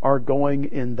are going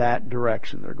in that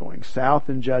direction. They're going south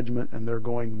in judgment, and they're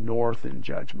going north in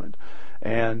judgment.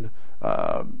 And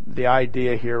the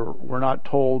idea here, we're not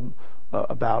told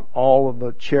about all of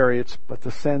the chariots, but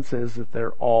the sense is that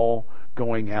they're all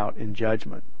going out in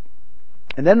judgment.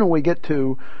 And then when we get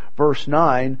to verse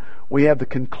 9, we have the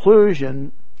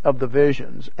conclusion of the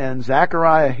visions. And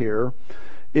Zechariah here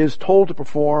is told to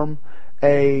perform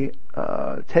take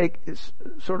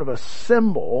sort of a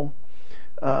symbol,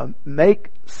 make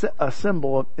a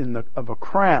symbol of a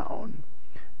crown.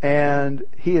 And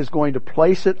he is going to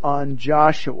place it on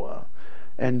Joshua.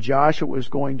 And Joshua is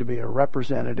going to be a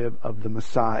representative of the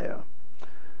Messiah.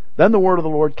 Then the word of the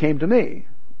Lord came to me,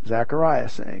 Zechariah,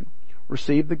 saying,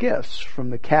 "Receive the gifts from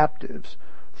the captives,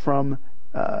 from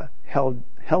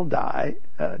Heldai,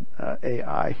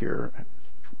 AI here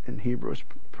in Hebrew is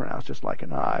pronounced just like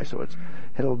an I, so it's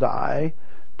Heldai,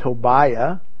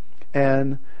 Tobiah,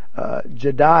 and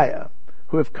Jediah,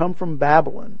 who have come from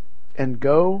Babylon, and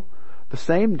go the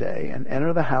same day and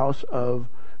enter the house of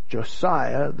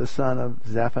Josiah, the son of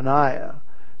Zephaniah.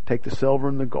 Take the silver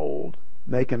and the gold,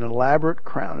 make an elaborate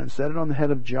crown, and set it on the head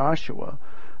of Joshua,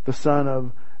 the son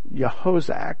of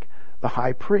Jehozadak, the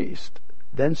high priest.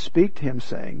 Then speak to him,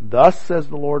 saying, Thus says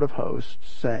the Lord of hosts,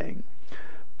 saying,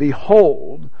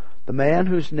 Behold, the man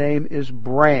whose name is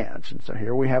Branch." And so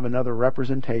here we have another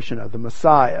representation of the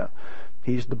Messiah.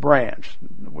 He's the branch.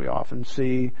 We often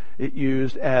see it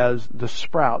used as the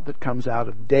sprout that comes out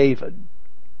of David.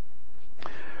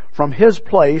 "From his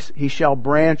place he shall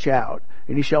branch out,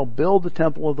 and he shall build the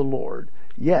temple of the Lord.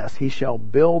 Yes, he shall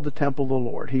build the temple of the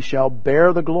Lord. He shall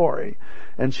bear the glory,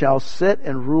 and shall sit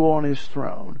and rule on his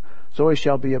throne. So he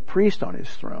shall be a priest on his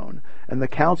throne, and the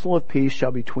counsel of peace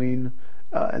shall be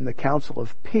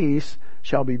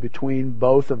between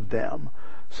both of them."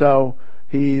 So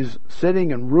he's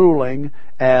sitting and ruling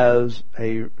as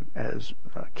a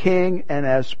king and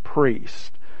as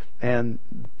priest. And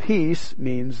peace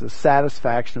means the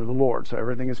satisfaction of the Lord. So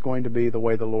everything is going to be the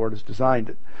way the Lord has designed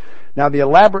it. Now the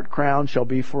elaborate crown shall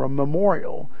be for a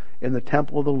memorial in the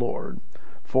temple of the Lord.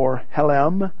 For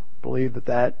Helem, believe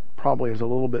that probably is a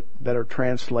little bit better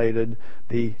translated,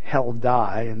 the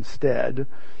Heldai instead.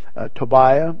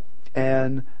 Tobiah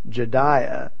and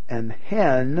Jediah, and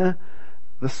Hen,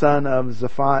 the son of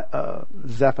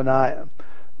Zephaniah.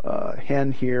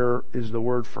 Hen here is the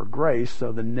word for grace,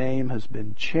 so the name has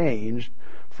been changed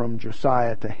from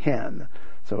Josiah to Hen.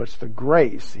 So it's the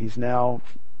grace. He's now,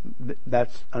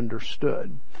 that's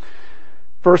understood.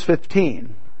 Verse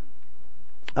 15.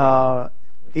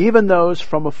 Even those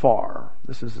from afar,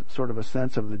 this is sort of a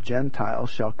sense of the Gentiles,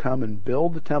 shall come and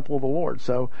build the temple of the Lord.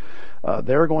 So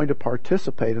they're going to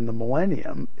participate in the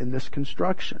millennium in this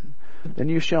construction. Then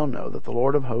you shall know that the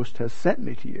Lord of hosts has sent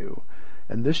me to you,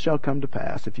 and this shall come to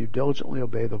pass if you diligently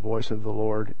obey the voice of the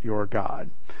Lord your God.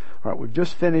 All right, we've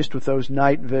just finished with those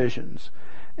night visions.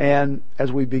 And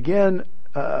as we begin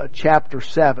chapter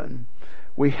 7,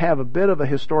 we have a bit of a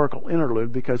historical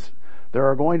interlude, because there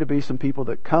are going to be some people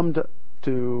that come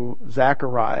to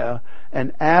Zechariah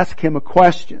and ask him a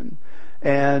question.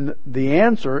 And the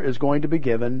answer is going to be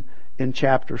given in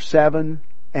chapter 7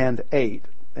 and 8.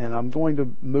 And I'm going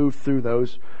to move through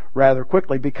those rather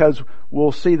quickly, because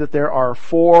we'll see that there are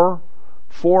four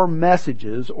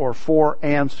messages or four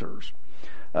answers.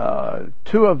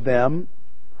 Two of them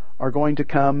are going to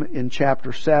come in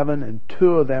chapter 7, and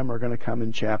 2 of them are going to come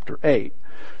in chapter 8.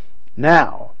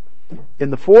 Now, in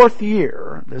the 4th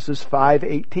year, this is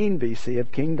 518 BC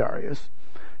of King Darius,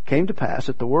 came to pass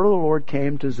that the word of the Lord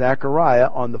came to Zechariah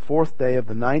on the 4th day of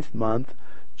the 9th month,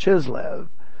 Chislev,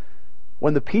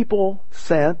 when the people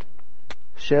sent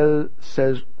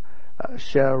Sherezer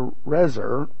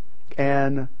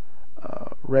and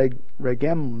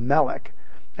Regem-melech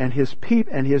and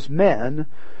his men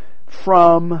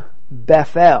from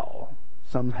Bethel.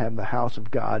 Some have the house of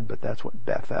God, but that's what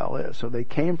Bethel is. So they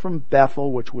came from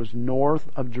Bethel, which was north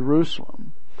of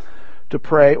Jerusalem, to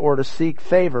pray or to seek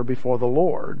favor before the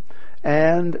Lord,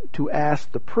 and to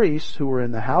ask the priests who were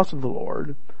in the house of the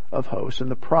Lord of hosts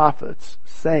and the prophets,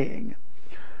 saying,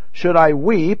 should I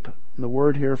weep? The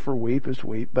word here for weep is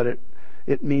weep, but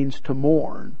it means to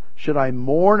mourn. Should I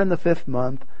mourn in the 5th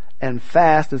month and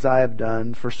fast as I have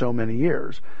done for so many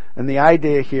years? And the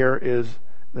idea here is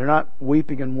they're not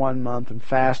weeping in one month and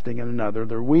fasting in another.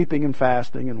 They're weeping and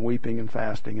fasting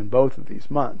in both of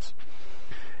these months.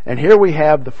 And here we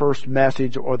have the first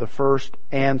message or the first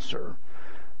answer.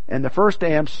 And the first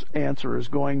answer is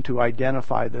going to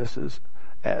identify this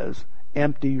as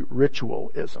empty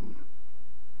ritualism.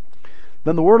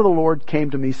 Then the word of the Lord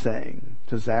came to me, saying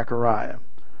to Zechariah,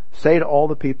 say to all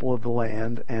the people of the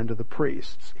land and to the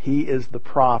priests. He is the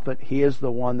prophet. He is the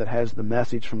one that has the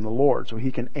message from the Lord, so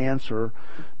he can answer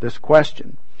this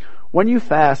question. When you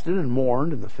fasted and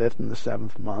mourned in the 5th and the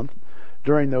 7th month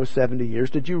during those 70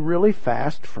 years, did you really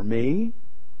fast for me?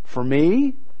 For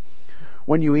me?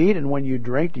 When you eat and when you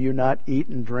drink, do you not eat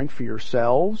and drink for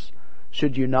yourselves?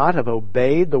 Should you not have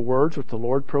obeyed the words which the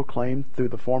Lord proclaimed through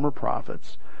the former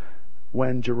prophets,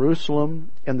 when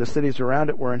Jerusalem and the cities around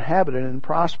it were inhabited and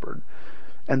prospered,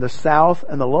 and the south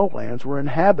and the lowlands were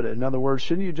inhabited? In other words,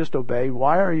 shouldn't you just obey?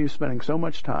 Why are you spending so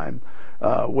much time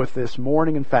with this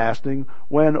mourning and fasting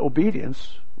when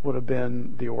obedience would have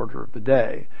been the order of the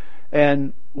day?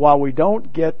 And while we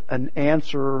don't get an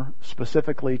answer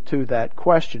specifically to that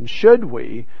question, should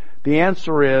we? The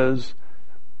answer is,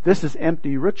 this is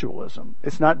empty ritualism.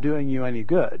 It's not doing you any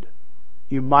good.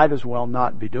 You might as well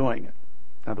not be doing it.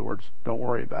 In other words, don't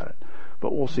worry about it.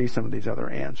 But we'll see some of these other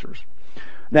answers.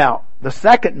 Now, the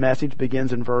second message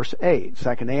begins in verse 8,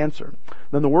 second answer.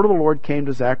 Then the word of the Lord came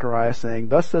to Zechariah, saying,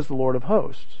 thus says the Lord of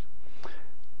hosts.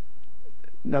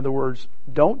 In other words,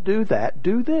 don't do that,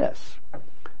 do this.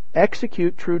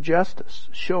 Execute true justice.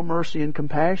 Show mercy and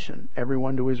compassion,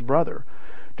 everyone to his brother.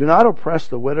 Do not oppress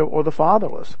the widow or the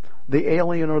fatherless, the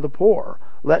alien or the poor.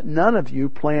 Let none of you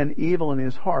plan evil in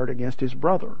his heart against his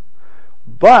brother.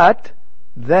 But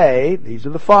they, these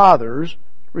are the fathers,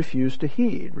 refused to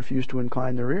heed, refused to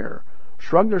incline their ear,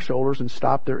 shrugged their shoulders and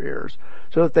stopped their ears,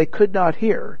 so that they could not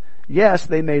hear. Yes,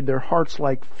 they made their hearts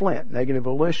like flint, negative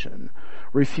volition,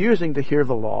 refusing to hear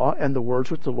the law and the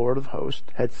words which the Lord of hosts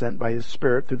had sent by his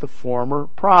Spirit through the former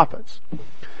prophets.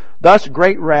 Thus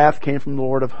great wrath came from the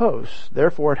Lord of hosts.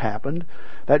 Therefore it happened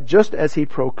that just as he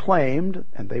proclaimed,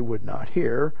 and they would not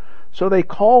hear, so they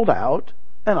called out,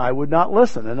 and I would not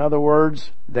listen. In other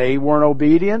words, they weren't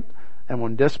obedient, and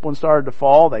when discipline started to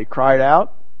fall, they cried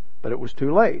out, but it was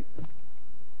too late.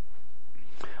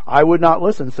 I would not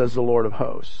listen, says the Lord of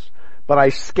hosts, but I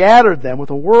scattered them with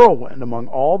a whirlwind among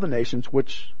all the nations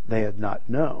which they had not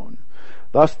known.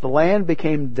 Thus the land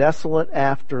became desolate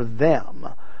after them,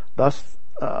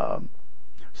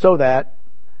 so that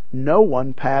no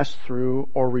one passed through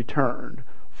or returned.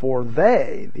 For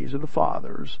they, these are the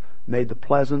fathers, made the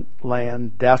pleasant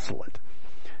land desolate.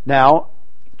 Now,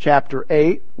 chapter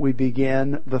 8, we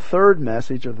begin the third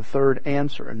message or the third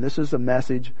answer, and this is a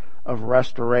message of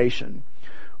restoration.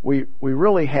 We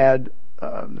really had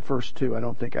the first two. I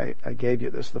don't think I gave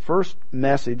you this. The first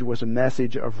message was a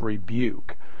message of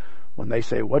rebuke. When they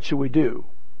say, what should we do?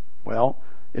 Well,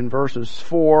 in verses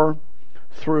 4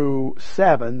 through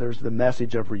 7, there's the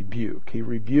message of rebuke. He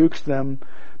rebukes them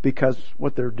because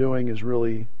what they're doing is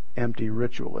really empty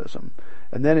ritualism.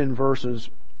 And then in verses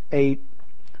 8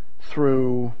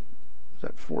 through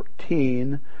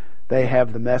 14, they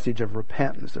have the message of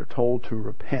repentance. They're told to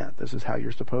repent. This is how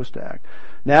you're supposed to act.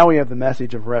 Now we have the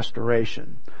message of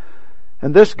restoration.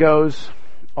 And this goes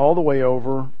all the way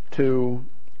over to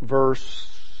verse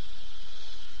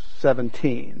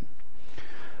 17.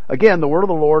 Again, the word of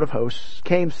the Lord of hosts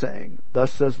came, saying,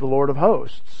 thus says the Lord of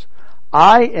hosts,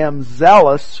 I am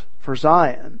zealous for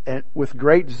Zion, and with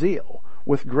great zeal,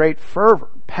 with great fervor,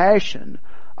 passion,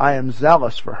 I am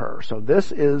zealous for her. So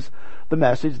this is the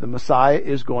message. The Messiah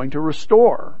is going to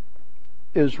restore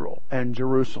Israel and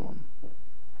Jerusalem.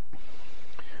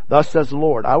 Thus says the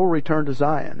Lord, I will return to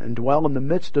Zion and dwell in the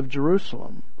midst of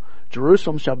Jerusalem.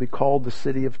 Jerusalem shall be called the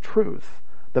city of truth,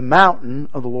 the mountain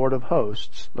of the Lord of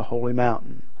hosts, the holy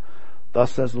mountain.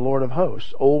 Thus says the Lord of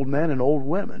hosts, old men and old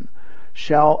women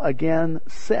shall again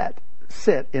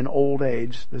sit in old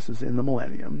age, this is in the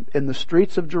millennium, in the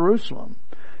streets of Jerusalem,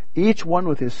 each one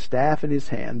with his staff in his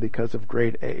hand because of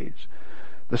great age.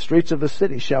 The streets of the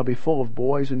city shall be full of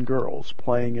boys and girls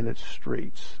playing in its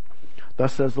streets.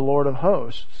 Thus says the Lord of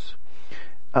hosts.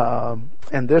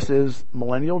 And this is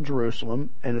millennial Jerusalem,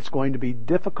 and it's going to be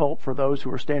difficult for those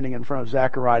who are standing in front of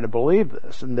Zechariah to believe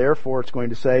this, and therefore it's going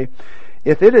to say,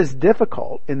 if it is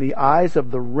difficult in the eyes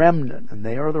of the remnant, and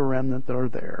they are the remnant that are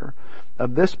there,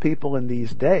 of this people in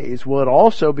these days, will it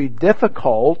also be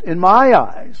difficult in my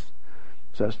eyes,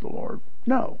 says the Lord?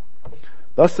 No.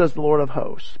 Thus says the Lord of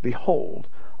hosts, behold,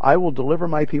 I will deliver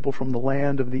my people from the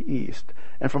land of the east,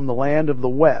 and from the land of the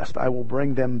west I will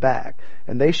bring them back,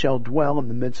 and they shall dwell in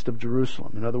the midst of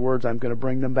Jerusalem. In other words, I'm going to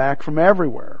bring them back from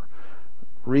everywhere,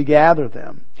 regather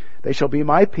them. They shall be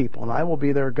my people, and I will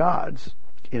be their gods,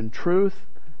 in truth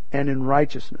and in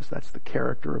righteousness. That's the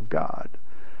character of God.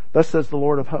 Thus says the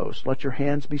Lord of hosts, let your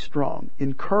hands be strong.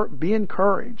 Be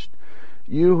encouraged,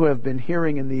 you who have been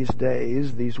hearing in these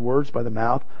days these words by the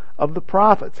mouth of the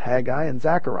prophets, Haggai and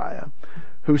Zechariah,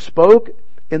 who spoke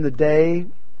in the day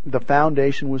the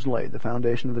foundation was laid, the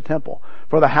foundation of the temple.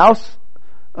 For the house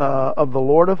of the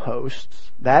Lord of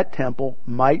hosts, that temple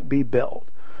might be built.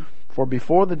 For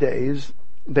before these days,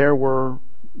 there were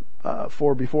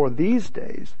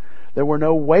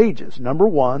no wages. Number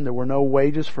one, there were no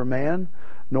wages for man,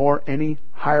 nor any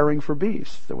hiring for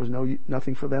beasts. There was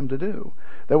nothing for them to do.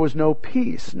 There was no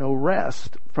peace, no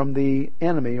rest from the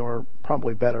enemy, or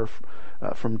probably better,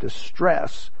 from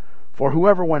distress, for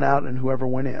whoever went out and whoever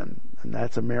went in. And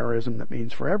that's a merism that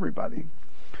means for everybody.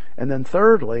 And then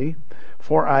thirdly,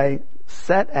 for I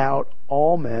set out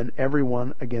all men,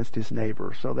 everyone against his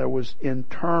neighbor. So there was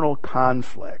internal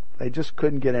conflict. They just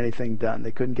couldn't get anything done.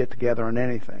 They couldn't get together on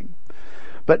anything.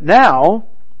 But now,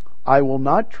 I will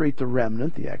not treat the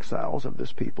remnant, the exiles of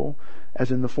this people,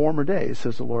 as in the former days,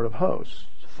 says the Lord of hosts.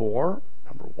 For,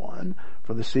 number one,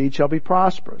 for the seed shall be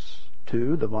prosperous.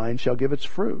 2, the vine shall give its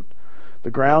fruit. The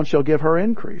ground shall give her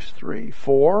increase. 3,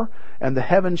 4, and the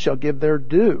heavens shall give their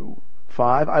due.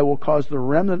 5, I will cause the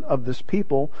remnant of this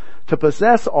people to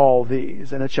possess all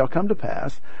these, and it shall come to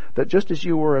pass that just as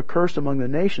you were accursed among the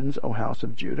nations, O house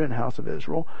of Judah and house of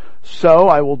Israel, so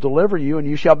I will deliver you, and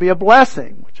you shall be a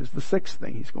blessing, which is the 6th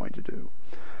thing he's going to do.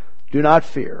 Do not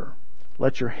fear.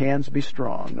 Let your hands be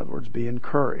strong. In other words, be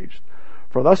encouraged.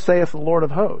 For thus saith the Lord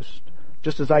of hosts,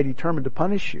 just as I determined to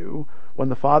punish you when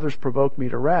the fathers provoked me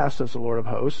to wrath, says the Lord of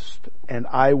hosts, and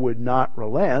I would not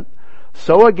relent,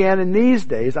 so again in these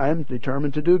days I am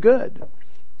determined to do good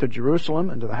to Jerusalem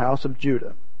and to the house of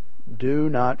Judah. Do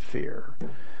not fear.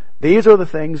 These are the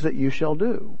things that you shall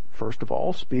do. First of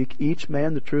all, speak each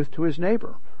man the truth to his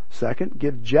neighbor. Second,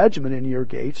 give judgment in your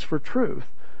gates for truth,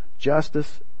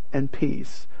 justice, and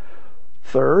peace.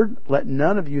 Third, let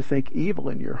none of you think evil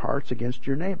in your hearts against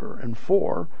your neighbor. And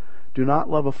 4, do not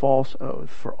love a false oath.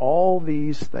 For all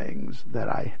these things that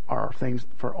I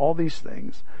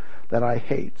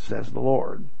hate, says the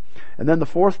Lord. And then the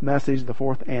 4th message, the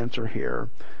 4th answer here.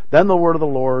 Then the word of the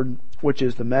Lord, which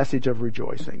is the message of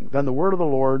rejoicing. Then the word of the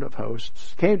Lord of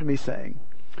hosts came to me, saying,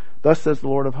 Thus says the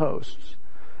Lord of hosts,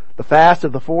 the fast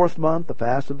of the 4th month, the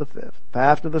fast of the 5th,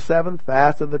 fast of the 7th,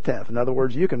 fast of the 10th. In other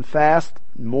words, you can fast,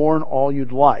 mourn all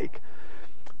you'd like,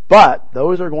 but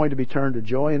those are going to be turned to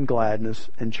joy and gladness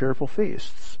and cheerful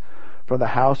feasts for the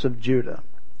house of Judah.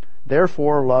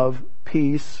 Therefore love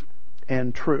peace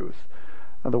and truth.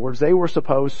 In other words, they were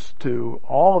supposed to,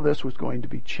 all of this was going to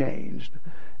be changed,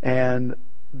 and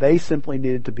they simply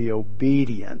needed to be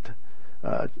obedient.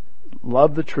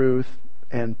 Love the truth,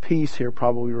 and peace here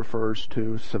probably refers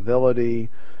to civility,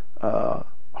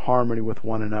 harmony with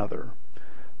one another.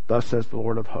 Thus says the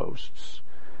Lord of hosts,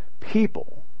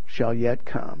 people shall yet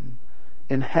come,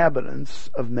 inhabitants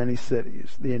of many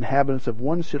cities. The inhabitants of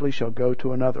one city shall go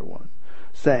to another one,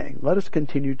 saying, Let us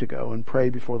continue to go and pray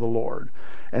before the Lord,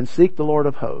 and seek the Lord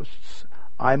of hosts.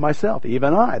 I myself,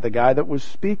 even I, the guy that was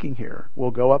speaking here,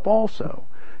 will go up also.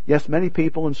 Yes, many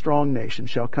people and strong nations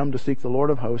shall come to seek the Lord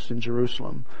of hosts in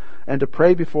Jerusalem, and to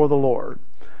pray before the Lord.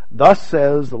 Thus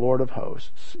says the Lord of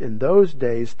hosts, in those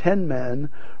days 10 men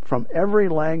from every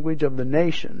language of the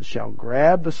nations shall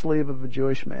grab the sleeve of a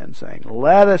Jewish man, saying,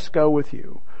 Let us go with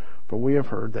you, for we have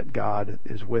heard that God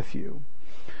is with you.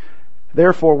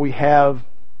 Therefore we have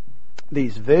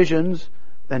these visions,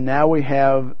 and now we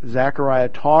have Zechariah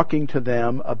talking to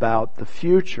them about the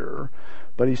future,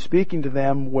 but he's speaking to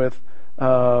them with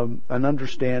an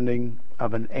understanding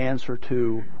of an answer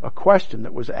to a question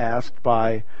that was asked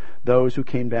by those who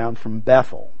came down from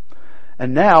Bethel.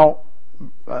 And now,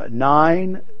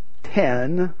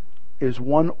 9:10 is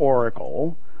one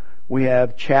oracle. We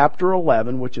have chapter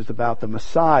 11, which is about the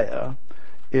Messiah,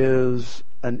 is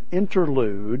an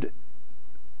interlude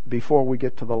before we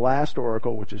get to the last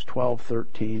oracle, which is 12,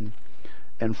 13,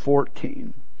 and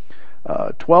 14.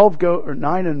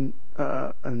 9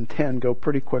 and 10 go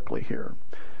pretty quickly here.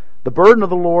 The burden of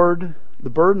the word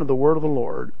of the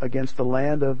Lord against the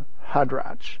land of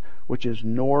Hadrach, which is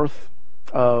north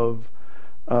of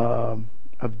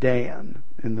Dan,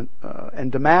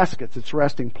 and Damascus, its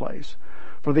resting place.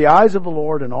 For the eyes of the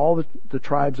Lord and all the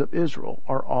tribes of Israel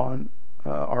are on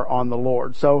the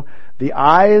Lord. So the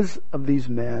eyes of these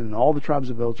men and all the tribes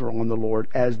of Israel are on the Lord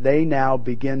as they now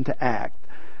begin to act.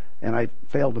 And I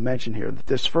failed to mention here that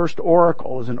this first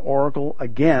oracle is an oracle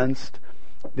against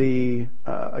the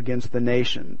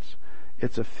nations.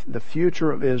 It's the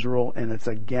future of Israel, and it's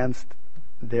against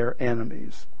their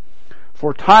enemies.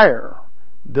 For Tyre,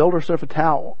 build herself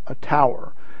a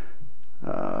tower.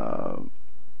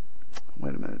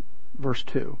 Verse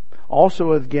 2.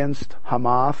 Also against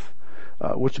Hamath,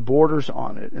 which borders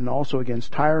on it, and also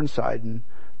against Tyre and Sidon,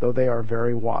 though they are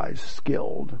very wise,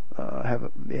 skilled,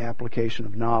 have the application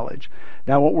of knowledge.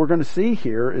 Now what we're going to see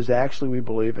here is actually, we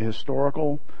believe, a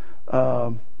historical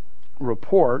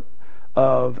report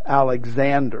of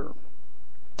Alexander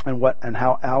and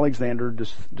how Alexander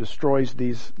destroys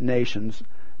these nations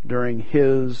during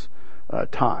his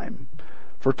time.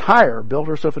 For Tyre built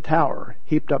herself a tower,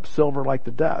 heaped up silver like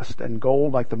the dust, and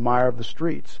gold like the mire of the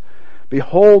streets.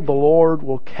 Behold, the Lord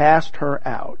will cast her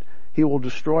out. He will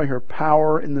destroy her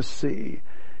power in the sea,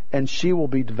 and she will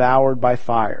be devoured by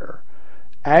fire.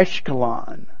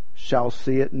 Ashkelon shall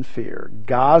see it in fear.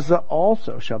 Gaza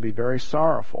also shall be very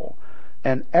sorrowful,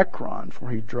 and Ekron, for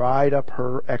he dried up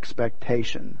her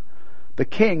expectation. The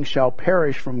king shall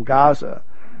perish from Gaza,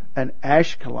 and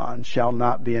Ashkelon shall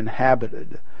not be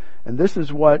inhabited. And this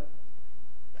is what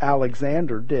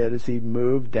Alexander did as he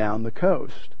moved down the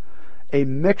coast. A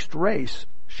mixed race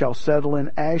shall settle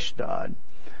in Ashdod.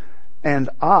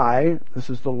 And I, this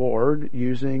is the Lord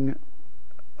using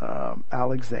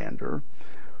Alexander,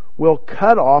 will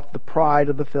cut off the pride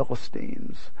of the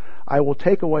Philistines. I will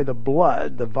take away the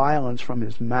blood, the violence from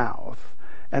his mouth,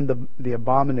 and the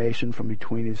abomination from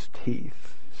between his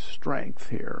teeth. Strength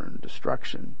here and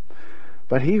destruction.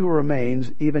 But he who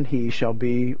remains, even he shall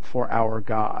be for our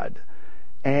God.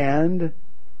 And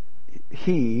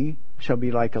he shall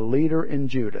be like a leader in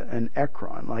Judah, and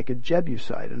Ekron like a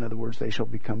Jebusite. In other words, they shall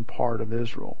become part of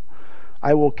Israel.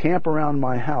 I will camp around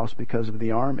my house because of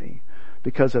the army,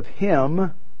 because of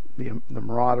him, the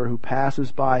marauder who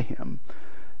passes by him,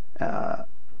 and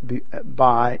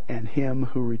him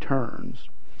who returns.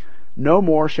 No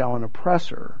more shall an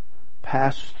oppressor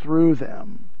pass through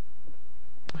them.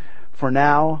 For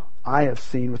now I have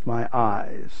seen with my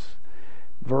eyes.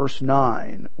 Verse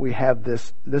 9, we have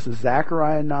this is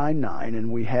Zechariah 9:9,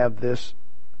 and we have this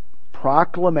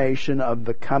proclamation of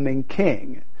the coming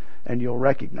king, and you'll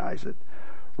recognize it.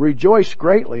 Rejoice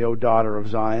greatly, O daughter of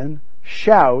Zion.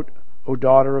 Shout, O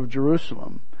daughter of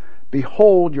Jerusalem.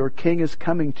 Behold, your king is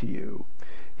coming to you.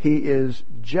 He is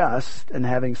just and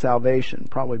having salvation.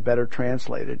 Probably better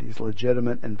translated. He's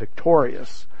legitimate and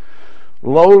victorious.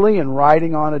 Lowly and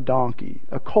riding on a donkey,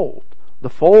 a colt, the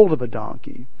foal of a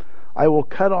donkey. I will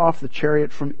cut off the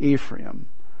chariot from Ephraim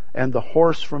and the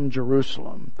horse from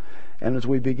Jerusalem. And as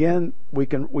we begin,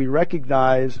 we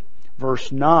recognize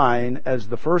verse 9 as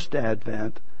the first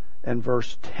advent, and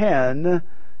verse 10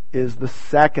 is the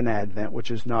second advent, which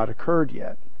has not occurred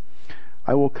yet.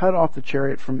 I will cut off the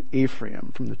chariot from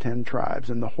Ephraim, from the 10 tribes,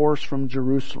 and the horse from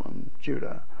Jerusalem,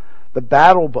 Judah. The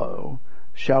battle bow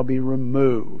shall be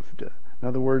removed. In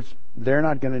other words, they're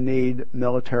not going to need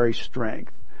military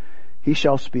strength. He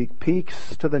shall speak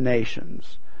peace to the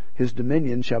nations. His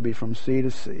dominion shall be from sea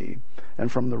to sea,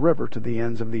 and from the river to the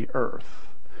ends of the earth.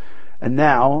 And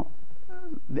now,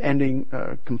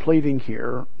 completing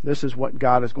here, this is what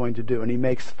God is going to do. And he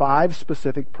makes 5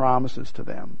 specific promises to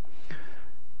them.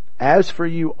 As for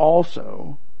you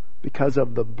also, because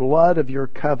of the blood of your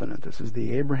covenant, this is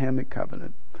the Abrahamic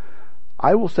covenant,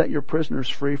 I will set your prisoners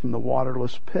free from the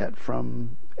waterless pit,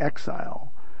 from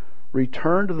exile.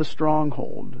 Return to the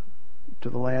stronghold, to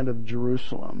the land of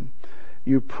Jerusalem,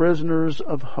 you prisoners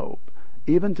of hope.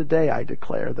 Even today I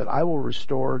declare that I will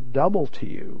restore double to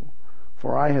you,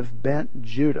 for I have bent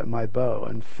Judah my bow,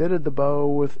 and fitted the bow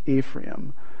with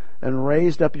Ephraim, and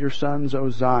raised up your sons,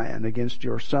 O Zion, against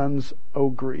your sons, O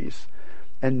Greece,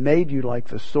 and made you like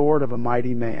the sword of a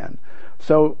mighty man.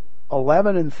 So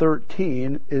 11 and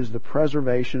 13 is the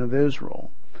preservation of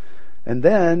Israel. And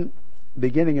then,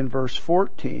 beginning in verse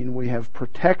 14, we have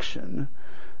protection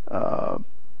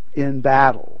in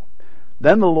battle.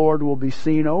 Then the Lord will be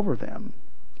seen over them,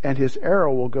 and his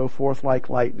arrow will go forth like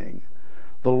lightning.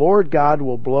 The Lord God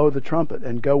will blow the trumpet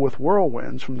and go with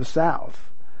whirlwinds from the south.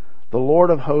 The Lord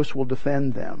of hosts will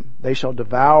defend them. They shall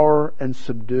devour and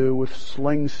subdue with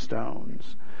sling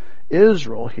stones.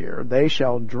 Israel here, they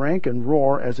shall drink and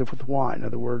roar as if with wine. In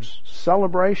other words,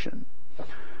 celebration.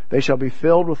 They shall be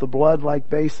filled with the blood like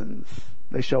basins.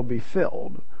 They shall be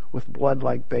filled with blood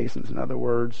like basins. In other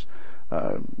words,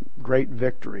 great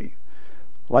victory.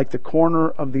 Like the corner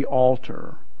of the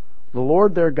altar. The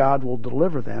Lord their God will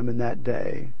deliver them in that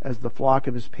day as the flock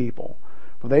of his people.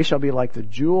 For they shall be like the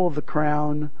jewel of the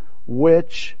crown,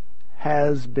 which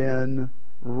has been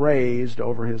raised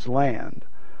over his land.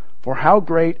 For how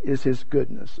great is his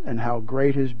goodness, and how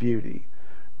great his beauty.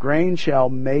 Grain shall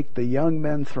make the young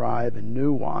men thrive, and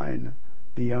new wine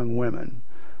the young women.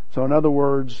 So in other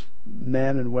words,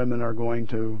 men and women are going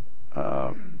to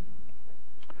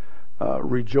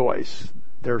rejoice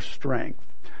their strength.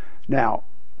 Now,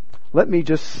 let me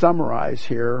just summarize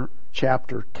here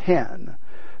chapter 10,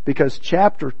 because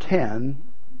chapter 10,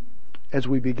 as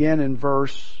we begin in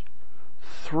verse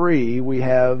 3, we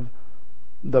have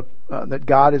that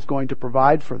God is going to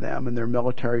provide for them in their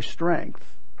military strength.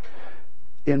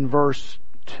 In verse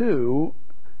 2,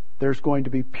 there's going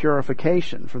to be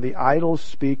purification, for the idols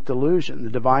speak delusion, the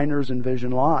diviners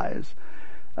envision lies.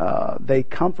 They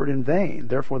comfort in vain,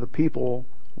 therefore the people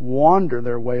wander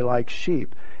their way like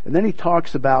sheep. And then he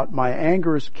talks about, my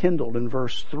anger is kindled in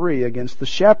verse 3 against the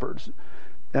shepherds,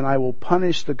 and I will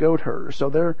punish the goat herders.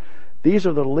 So these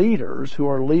are the leaders who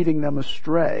are leading them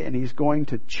astray, and he's going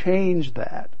to change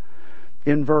that.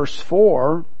 In verse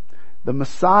 4, the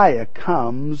Messiah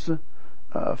comes,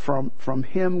 from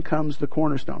him comes the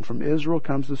cornerstone. From Israel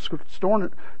comes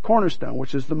the cornerstone,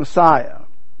 which is the Messiah.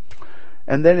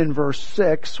 And then in verse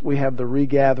 6, we have the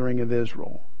regathering of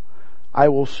Israel. I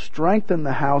will strengthen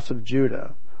the house of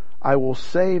Judah. I will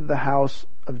save the house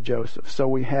of Joseph. So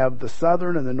we have the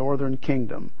southern and the northern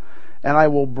kingdom. And I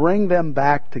will bring them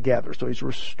back together. So he's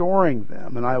restoring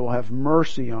them, and I will have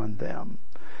mercy on them.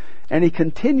 And he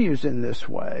continues in this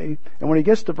way. And when he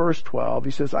gets to verse 12,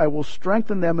 he says, I will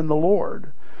strengthen them in the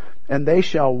Lord, and they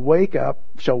shall walk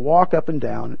up and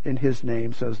down in his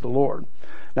name, says the Lord.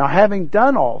 Now, having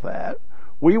done all that,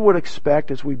 we would expect,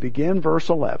 as we begin verse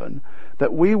 11,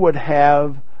 that we would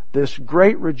have this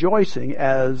great rejoicing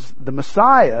as the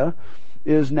Messiah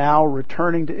is now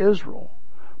returning to Israel.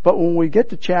 But when we get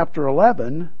to chapter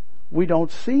 11, we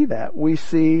don't see that. We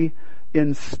see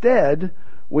instead,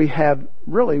 we have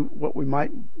really what we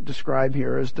might describe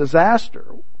here as disaster.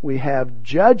 We have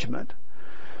judgment.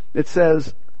 It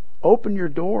says, open your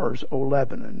doors, O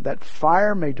Lebanon, that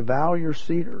fire may devour your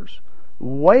cedars.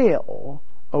 Wail,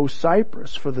 O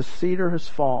Cypress, for the cedar has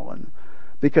fallen,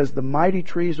 because the mighty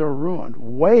trees are ruined.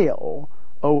 Wail,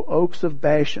 O oaks of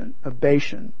Bashan,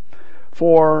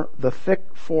 for the thick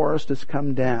forest has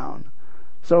come down.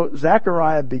 So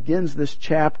Zechariah begins this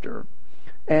chapter,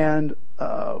 and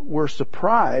we're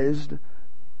surprised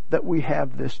that we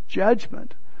have this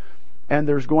judgment. And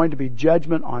there's going to be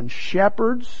judgment on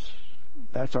shepherds.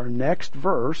 That's our next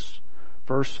verse,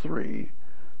 verse 3.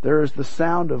 There is the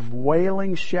sound of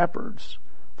wailing shepherds,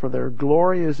 for their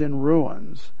glory is in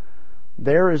ruins.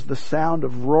 There is the sound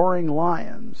of roaring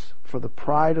lions, for the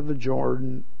pride of the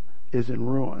Jordan is in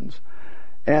ruins.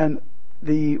 And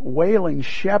the wailing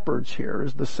shepherds here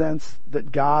is the sense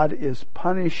that God is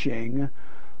punishing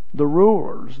the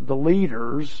rulers, the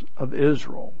leaders of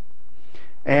Israel.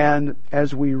 And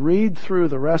as we read through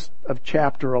the rest of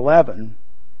chapter 11,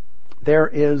 there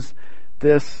is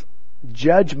this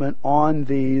judgment on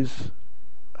these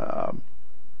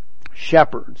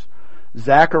shepherds.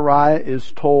 Zechariah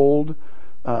is told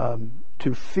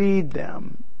to feed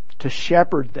them, to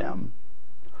shepherd them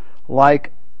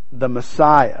like the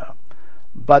Messiah.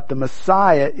 But the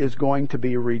Messiah is going to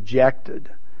be rejected.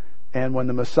 And when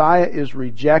the Messiah is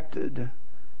rejected,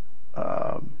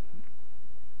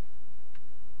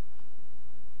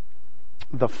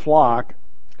 the flock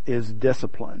is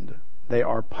disciplined. They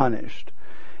are punished.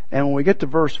 And when we get to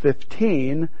verse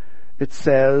 15, it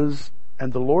says,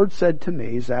 and the Lord said to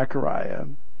me, Zechariah,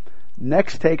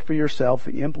 next take for yourself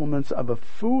the implements of a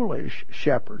foolish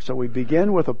shepherd. So we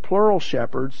begin with a plural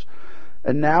shepherds,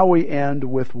 and now we end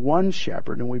with one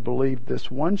shepherd, and we believe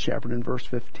this one shepherd in verse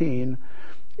 15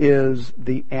 is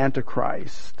the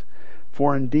Antichrist.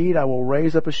 For indeed I will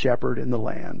raise up a shepherd in the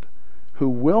land who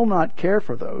will not care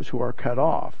for those who are cut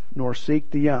off, nor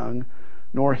seek the young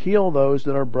nor heal those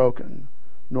that are broken,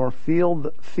 nor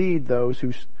feed those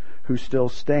who still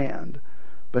stand.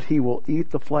 But he will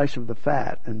eat the flesh of the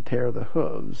fat and tear the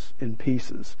hooves in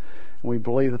pieces. And we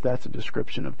believe that that's a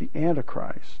description of the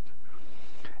Antichrist.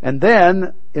 And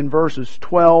then in verses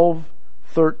 12,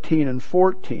 13, and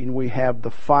 14, we have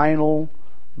the final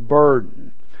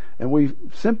burden. And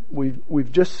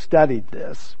we've just studied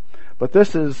this. But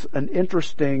this is an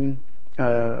interesting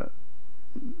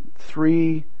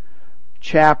 3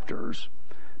 chapters,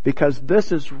 because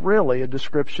this is really a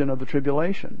description of the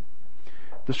tribulation.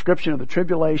 Description of the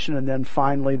tribulation, and then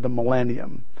finally the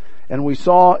millennium. And we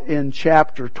saw in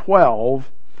chapter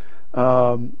 12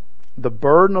 the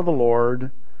burden of the Lord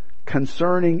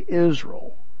concerning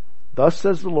Israel. Thus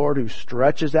says the Lord, who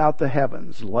stretches out the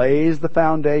heavens, lays the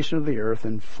foundation of the earth,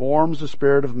 and forms the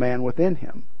spirit of man within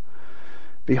him.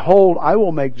 Behold, I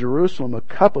will make Jerusalem a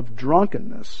cup of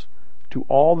drunkenness to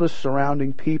all the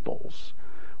surrounding peoples,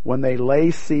 when they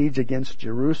lay siege against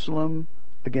Jerusalem,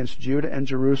 against Judah and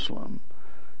Jerusalem.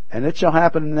 And it shall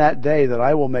happen in that day that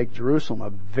I will make Jerusalem a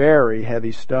very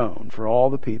heavy stone for all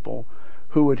the people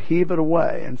who would heave it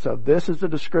away. And so this is the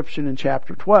description in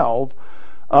chapter 12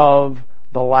 of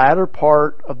the latter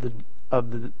part of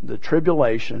the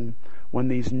tribulation, when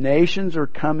these nations are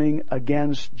coming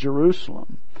against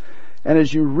Jerusalem. And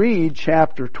as you read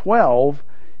chapter 12,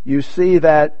 you see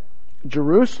that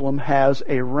Jerusalem has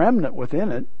a remnant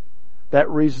within it that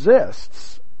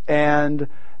resists and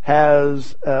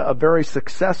has a very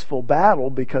successful battle,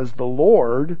 because the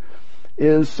Lord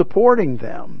is supporting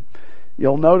them.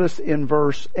 You'll notice in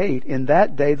verse 8, in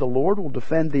that day the Lord will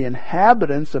defend the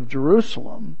inhabitants of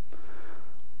Jerusalem,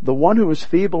 the one who is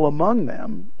feeble among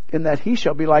them, in that he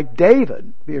shall be like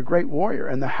David, be a great warrior,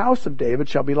 and the house of David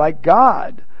shall be like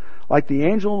God, like the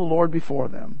angel of the Lord before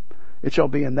them. It shall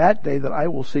be in that day that I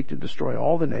will seek to destroy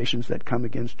all the nations that come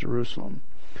against Jerusalem.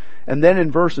 And then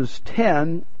in verses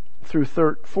 10 through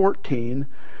 14,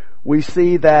 we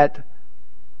see that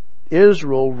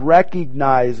Israel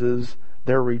recognizes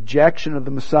their rejection of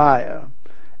the Messiah,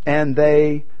 and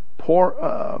it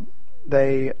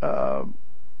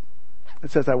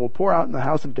says, I will pour out in the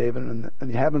house of David and the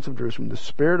inhabitants of Jerusalem the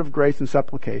spirit of grace and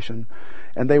supplication,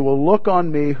 and they will look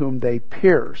on me whom they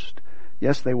pierced.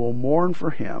 Yes, they will mourn for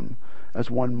him as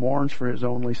one mourns for his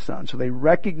only son. So they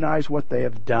recognize what they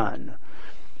have done.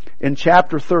 In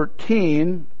chapter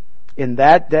 13, in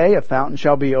that day a fountain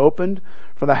shall be opened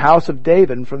for the house of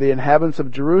David and for the inhabitants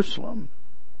of Jerusalem,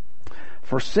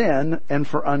 for sin and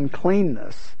for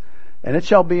uncleanness. And it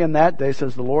shall be in that day,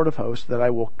 says the Lord of hosts, that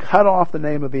I will cut off the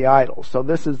name of the idols. So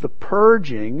this is the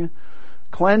purging,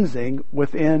 cleansing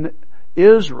within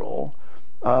Israel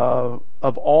of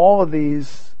all of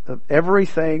these, of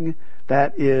everything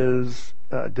that is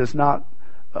does not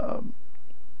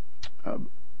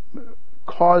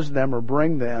cause them or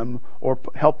bring them or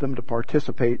help them to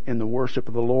participate in the worship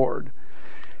of the Lord.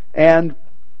 And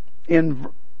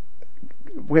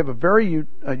we have a very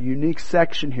unique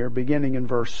section here beginning in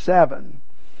verse 7.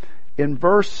 In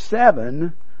verse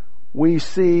 7, we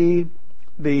see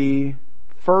the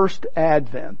first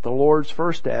advent, the Lord's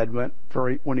first advent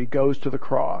when he goes to the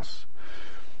cross.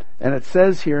 And it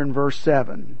says here in verse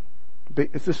 7,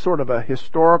 it's just sort of a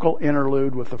historical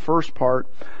interlude with the first part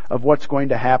of what's going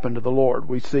to happen to the Lord.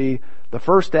 We see the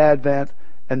first advent,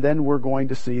 and then we're going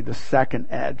to see the second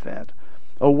advent.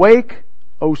 Awake,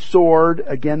 O sword,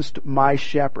 against my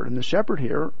shepherd. And the shepherd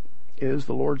here is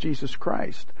the Lord Jesus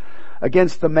Christ.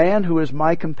 Against the man who is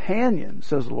my companion,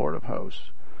 says the Lord of hosts.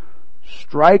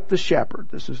 Strike the shepherd,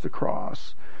 this is the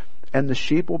cross, and the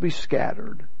sheep will be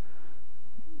scattered.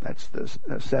 That's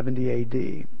the 70 AD.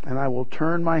 And I will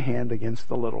turn my hand against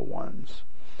the little ones.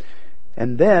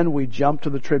 And then we jump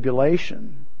to the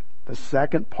tribulation, the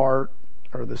second part,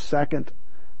 or the second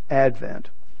advent.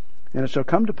 And it shall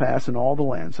come to pass in all the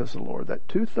land, says the Lord, that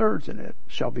 2/3 in it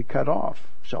shall be cut off,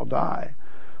 shall die,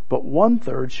 but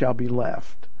 1/3 shall be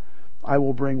left. I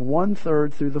will bring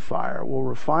 1/3 through the fire, will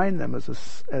refine them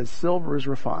as silver is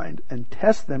refined, and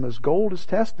test them as gold is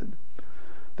tested.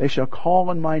 They shall call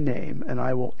on my name, and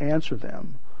I will answer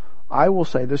them. I will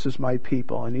say, this is my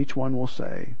people, and each one will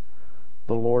say,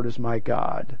 the Lord is my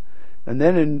God. And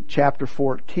then in chapter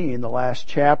 14, the last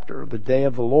chapter, the day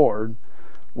of the Lord,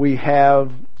 we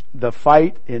have the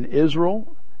fight in Israel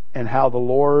and how the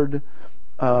Lord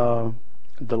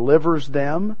delivers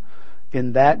them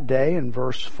in that day. In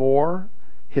verse 4,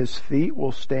 his feet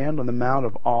will stand on the Mount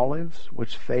of Olives,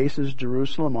 which faces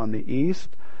Jerusalem on the east,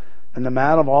 and the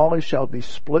Mount of Olives shall be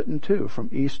split in two from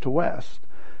east to west,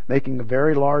 making a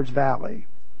very large valley.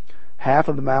 Half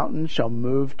of the mountain shall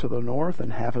move to the north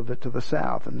and half of it to the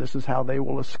south, and this is how they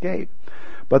will escape.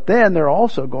 But then they're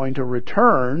also going to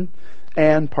return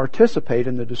and participate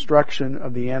in the destruction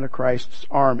of the Antichrist's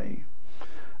army.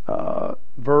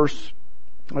 Verse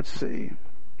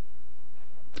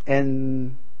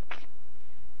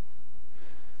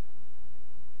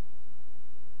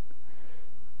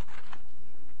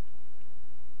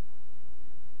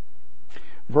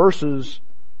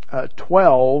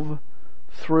 12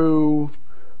 through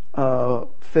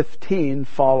 15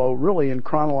 follow really in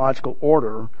chronological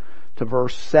order to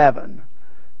verse 7.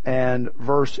 And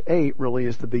verse 8 really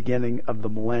is the beginning of the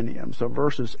millennium. So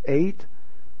verses 8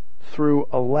 through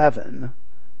 11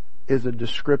 is a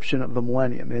description of the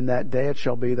millennium. In that day it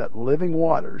shall be that living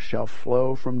waters shall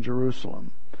flow from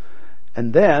Jerusalem.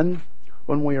 And then,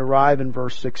 when we arrive in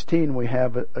verse 16, we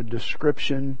have a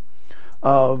description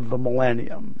of the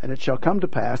millennium. And it shall come to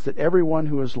pass that everyone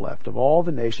who is left of all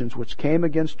the nations which came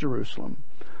against Jerusalem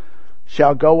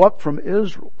shall go up from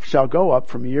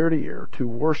year to year to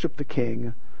worship the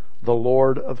King, the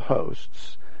Lord of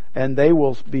hosts. And they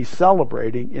will be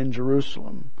celebrating in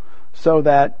Jerusalem. So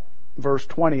that, verse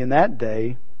 20, in that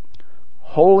day,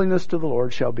 holiness to the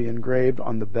Lord shall be engraved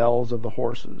on the bells of the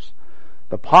horses.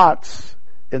 The pots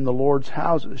in the Lord's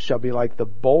houses shall be like the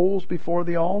bowls before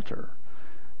the altar.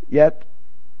 Yet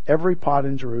every pot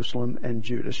in Jerusalem and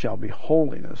Judah shall be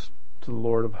holiness to the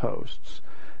Lord of hosts.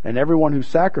 And everyone who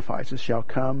sacrifices shall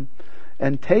come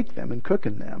and take them and cook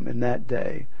in them in that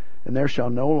day. And there shall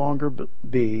no longer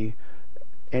be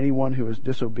anyone who is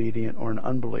disobedient or an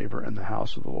unbeliever in the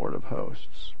house of the Lord of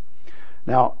hosts.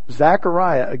 Now,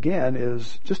 Zechariah, again,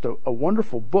 is just a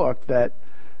wonderful book that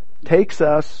takes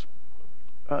us,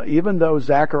 even though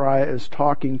Zechariah is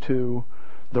talking to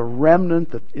the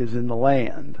remnant that is in the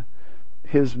land,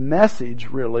 his message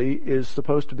really is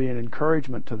supposed to be an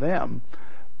encouragement to them,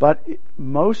 but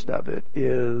most of it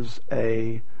is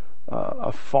a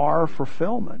far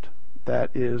fulfillment that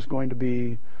is going to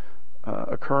be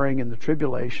occurring in the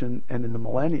tribulation and in the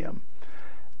millennium.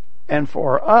 And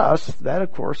for us, that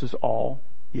of course is all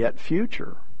yet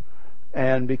future.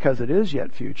 And because it is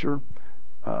yet future,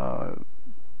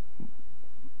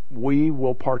 we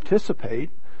will participate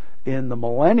in the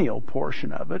millennial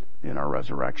portion of it in our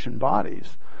resurrection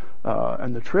bodies.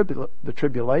 And the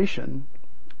tribulation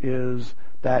is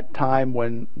that time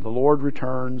when the Lord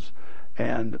returns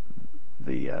and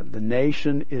the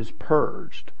nation is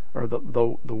purged, or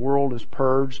the world is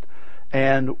purged,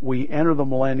 and we enter the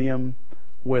millennium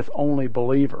with only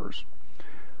believers.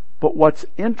 But what's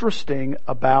interesting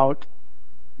about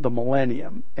the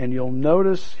millennium, and you'll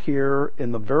notice here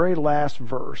in the very last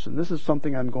verse, and this is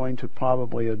something I'm going to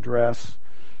probably address,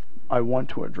 I want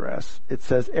to address. It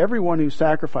says, everyone who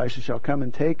sacrifices shall come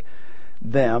and take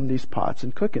them, these pots,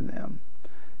 and cook in them.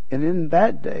 And in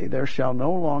that day there shall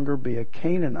no longer be a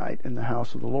Canaanite in the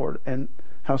house of the Lord, and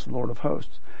house of the Lord of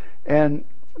hosts. And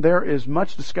there is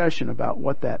much discussion about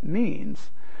what that means.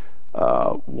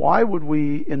 Why would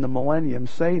we in the millennium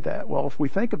say that? Well, if we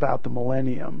think about the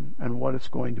millennium and what it's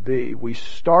going to be, we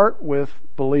start with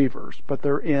believers, but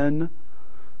they're in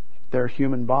their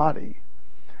human body.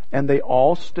 And they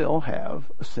all still have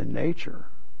a sin nature.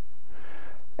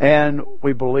 And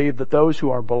we believe that those who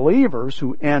are believers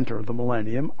who enter the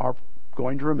millennium are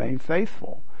going to remain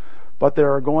faithful. But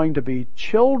there are going to be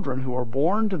children who are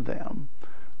born to them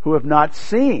who have not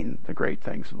seen the great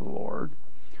things of the Lord,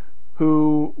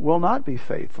 who will not be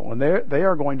faithful. And they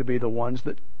are going to be the ones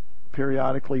that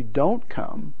periodically don't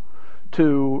come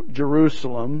to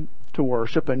Jerusalem to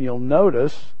worship. And you'll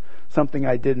notice something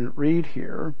I didn't read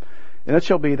here. And it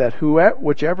shall be that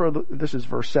whichever, this is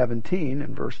verse 17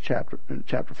 in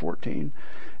chapter 14,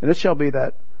 and it shall be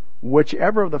that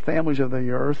whichever of the families of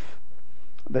the earth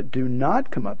that do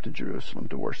not come up to Jerusalem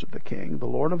to worship the King, the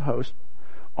Lord of hosts,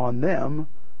 on them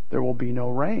there will be no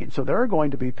rain. So there are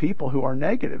going to be people who are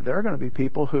negative. There are going to be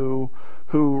people who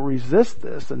resist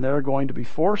this, and they're going to be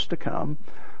forced to come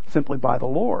simply by the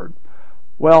Lord.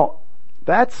 Well,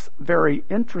 that's very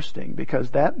interesting,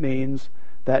 because that means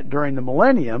that during the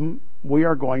millennium, we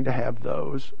are going to have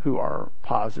those who are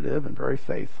positive and very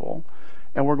faithful,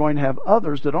 and we're going to have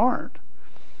others that aren't.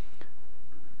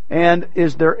 And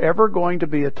is there ever going to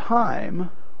be a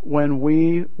time when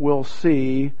we will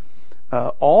see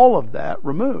all of that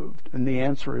removed? And the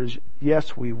answer is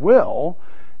yes, we will.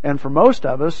 And for most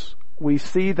of us, we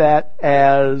see that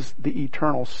as the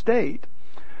eternal state.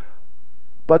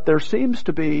 But there seems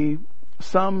to be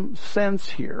some sense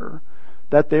here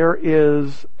that there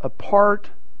is a part,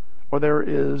 or there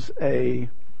is a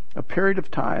period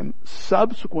of time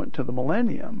subsequent to the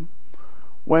millennium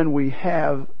when we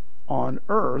have on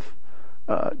earth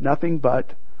nothing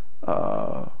but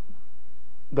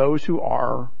those who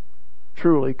are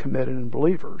truly committed and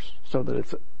believers, so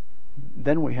that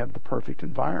then we have the perfect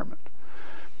environment.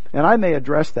 And I may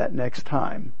address that next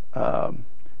time.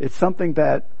 It's something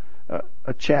that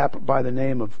a chap by the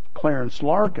name of Clarence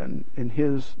Larkin, in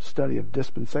his study of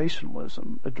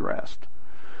dispensationalism, addressed.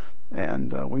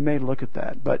 And we may look at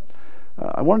that. But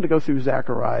I wanted to go through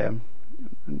Zechariah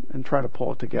and try to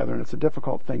pull it together, and it's a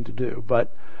difficult thing to do.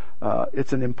 But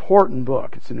it's an important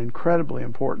book. It's an incredibly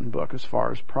important book as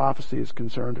far as prophecy is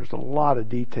concerned. There's a lot of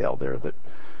detail there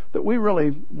that we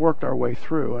really worked our way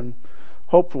through, and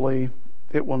hopefully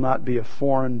it will not be a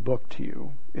foreign book to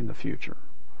you in the future.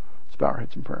 Let's bow our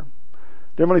heads in prayer.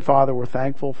 Dear Heavenly Father, we're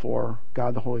thankful for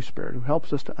God the Holy Spirit, who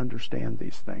helps us to understand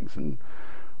these things. And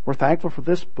we're thankful for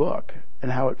this book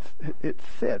and how it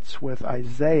fits with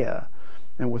Isaiah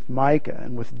and with Micah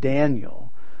and with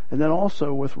Daniel, and then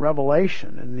also with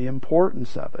Revelation and the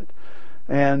importance of it.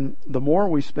 And the more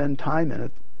we spend time in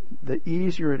it, the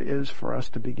easier it is for us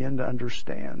to begin to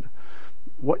understand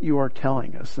what you are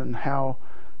telling us, and how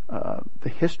the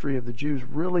history of the Jews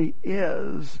really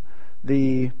is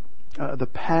the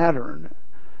pattern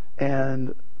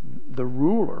and the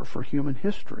ruler for human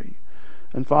history.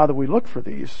 And Father, we look for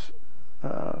these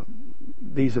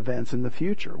events in the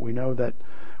future. We know that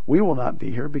we will not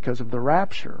be here because of the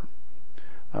rapture.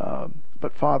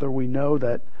 But Father, we know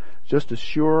that just as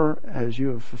sure as you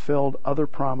have fulfilled other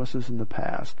promises in the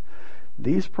past,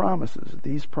 these promises,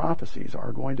 these prophecies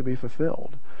are going to be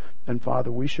fulfilled. And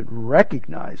Father, we should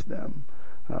recognize them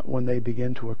when they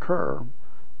begin to occur,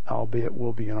 albeit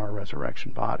we'll be in our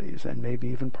resurrection bodies and maybe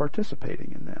even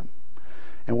participating in them.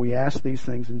 And we ask these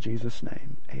things in Jesus'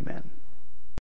 name. Amen.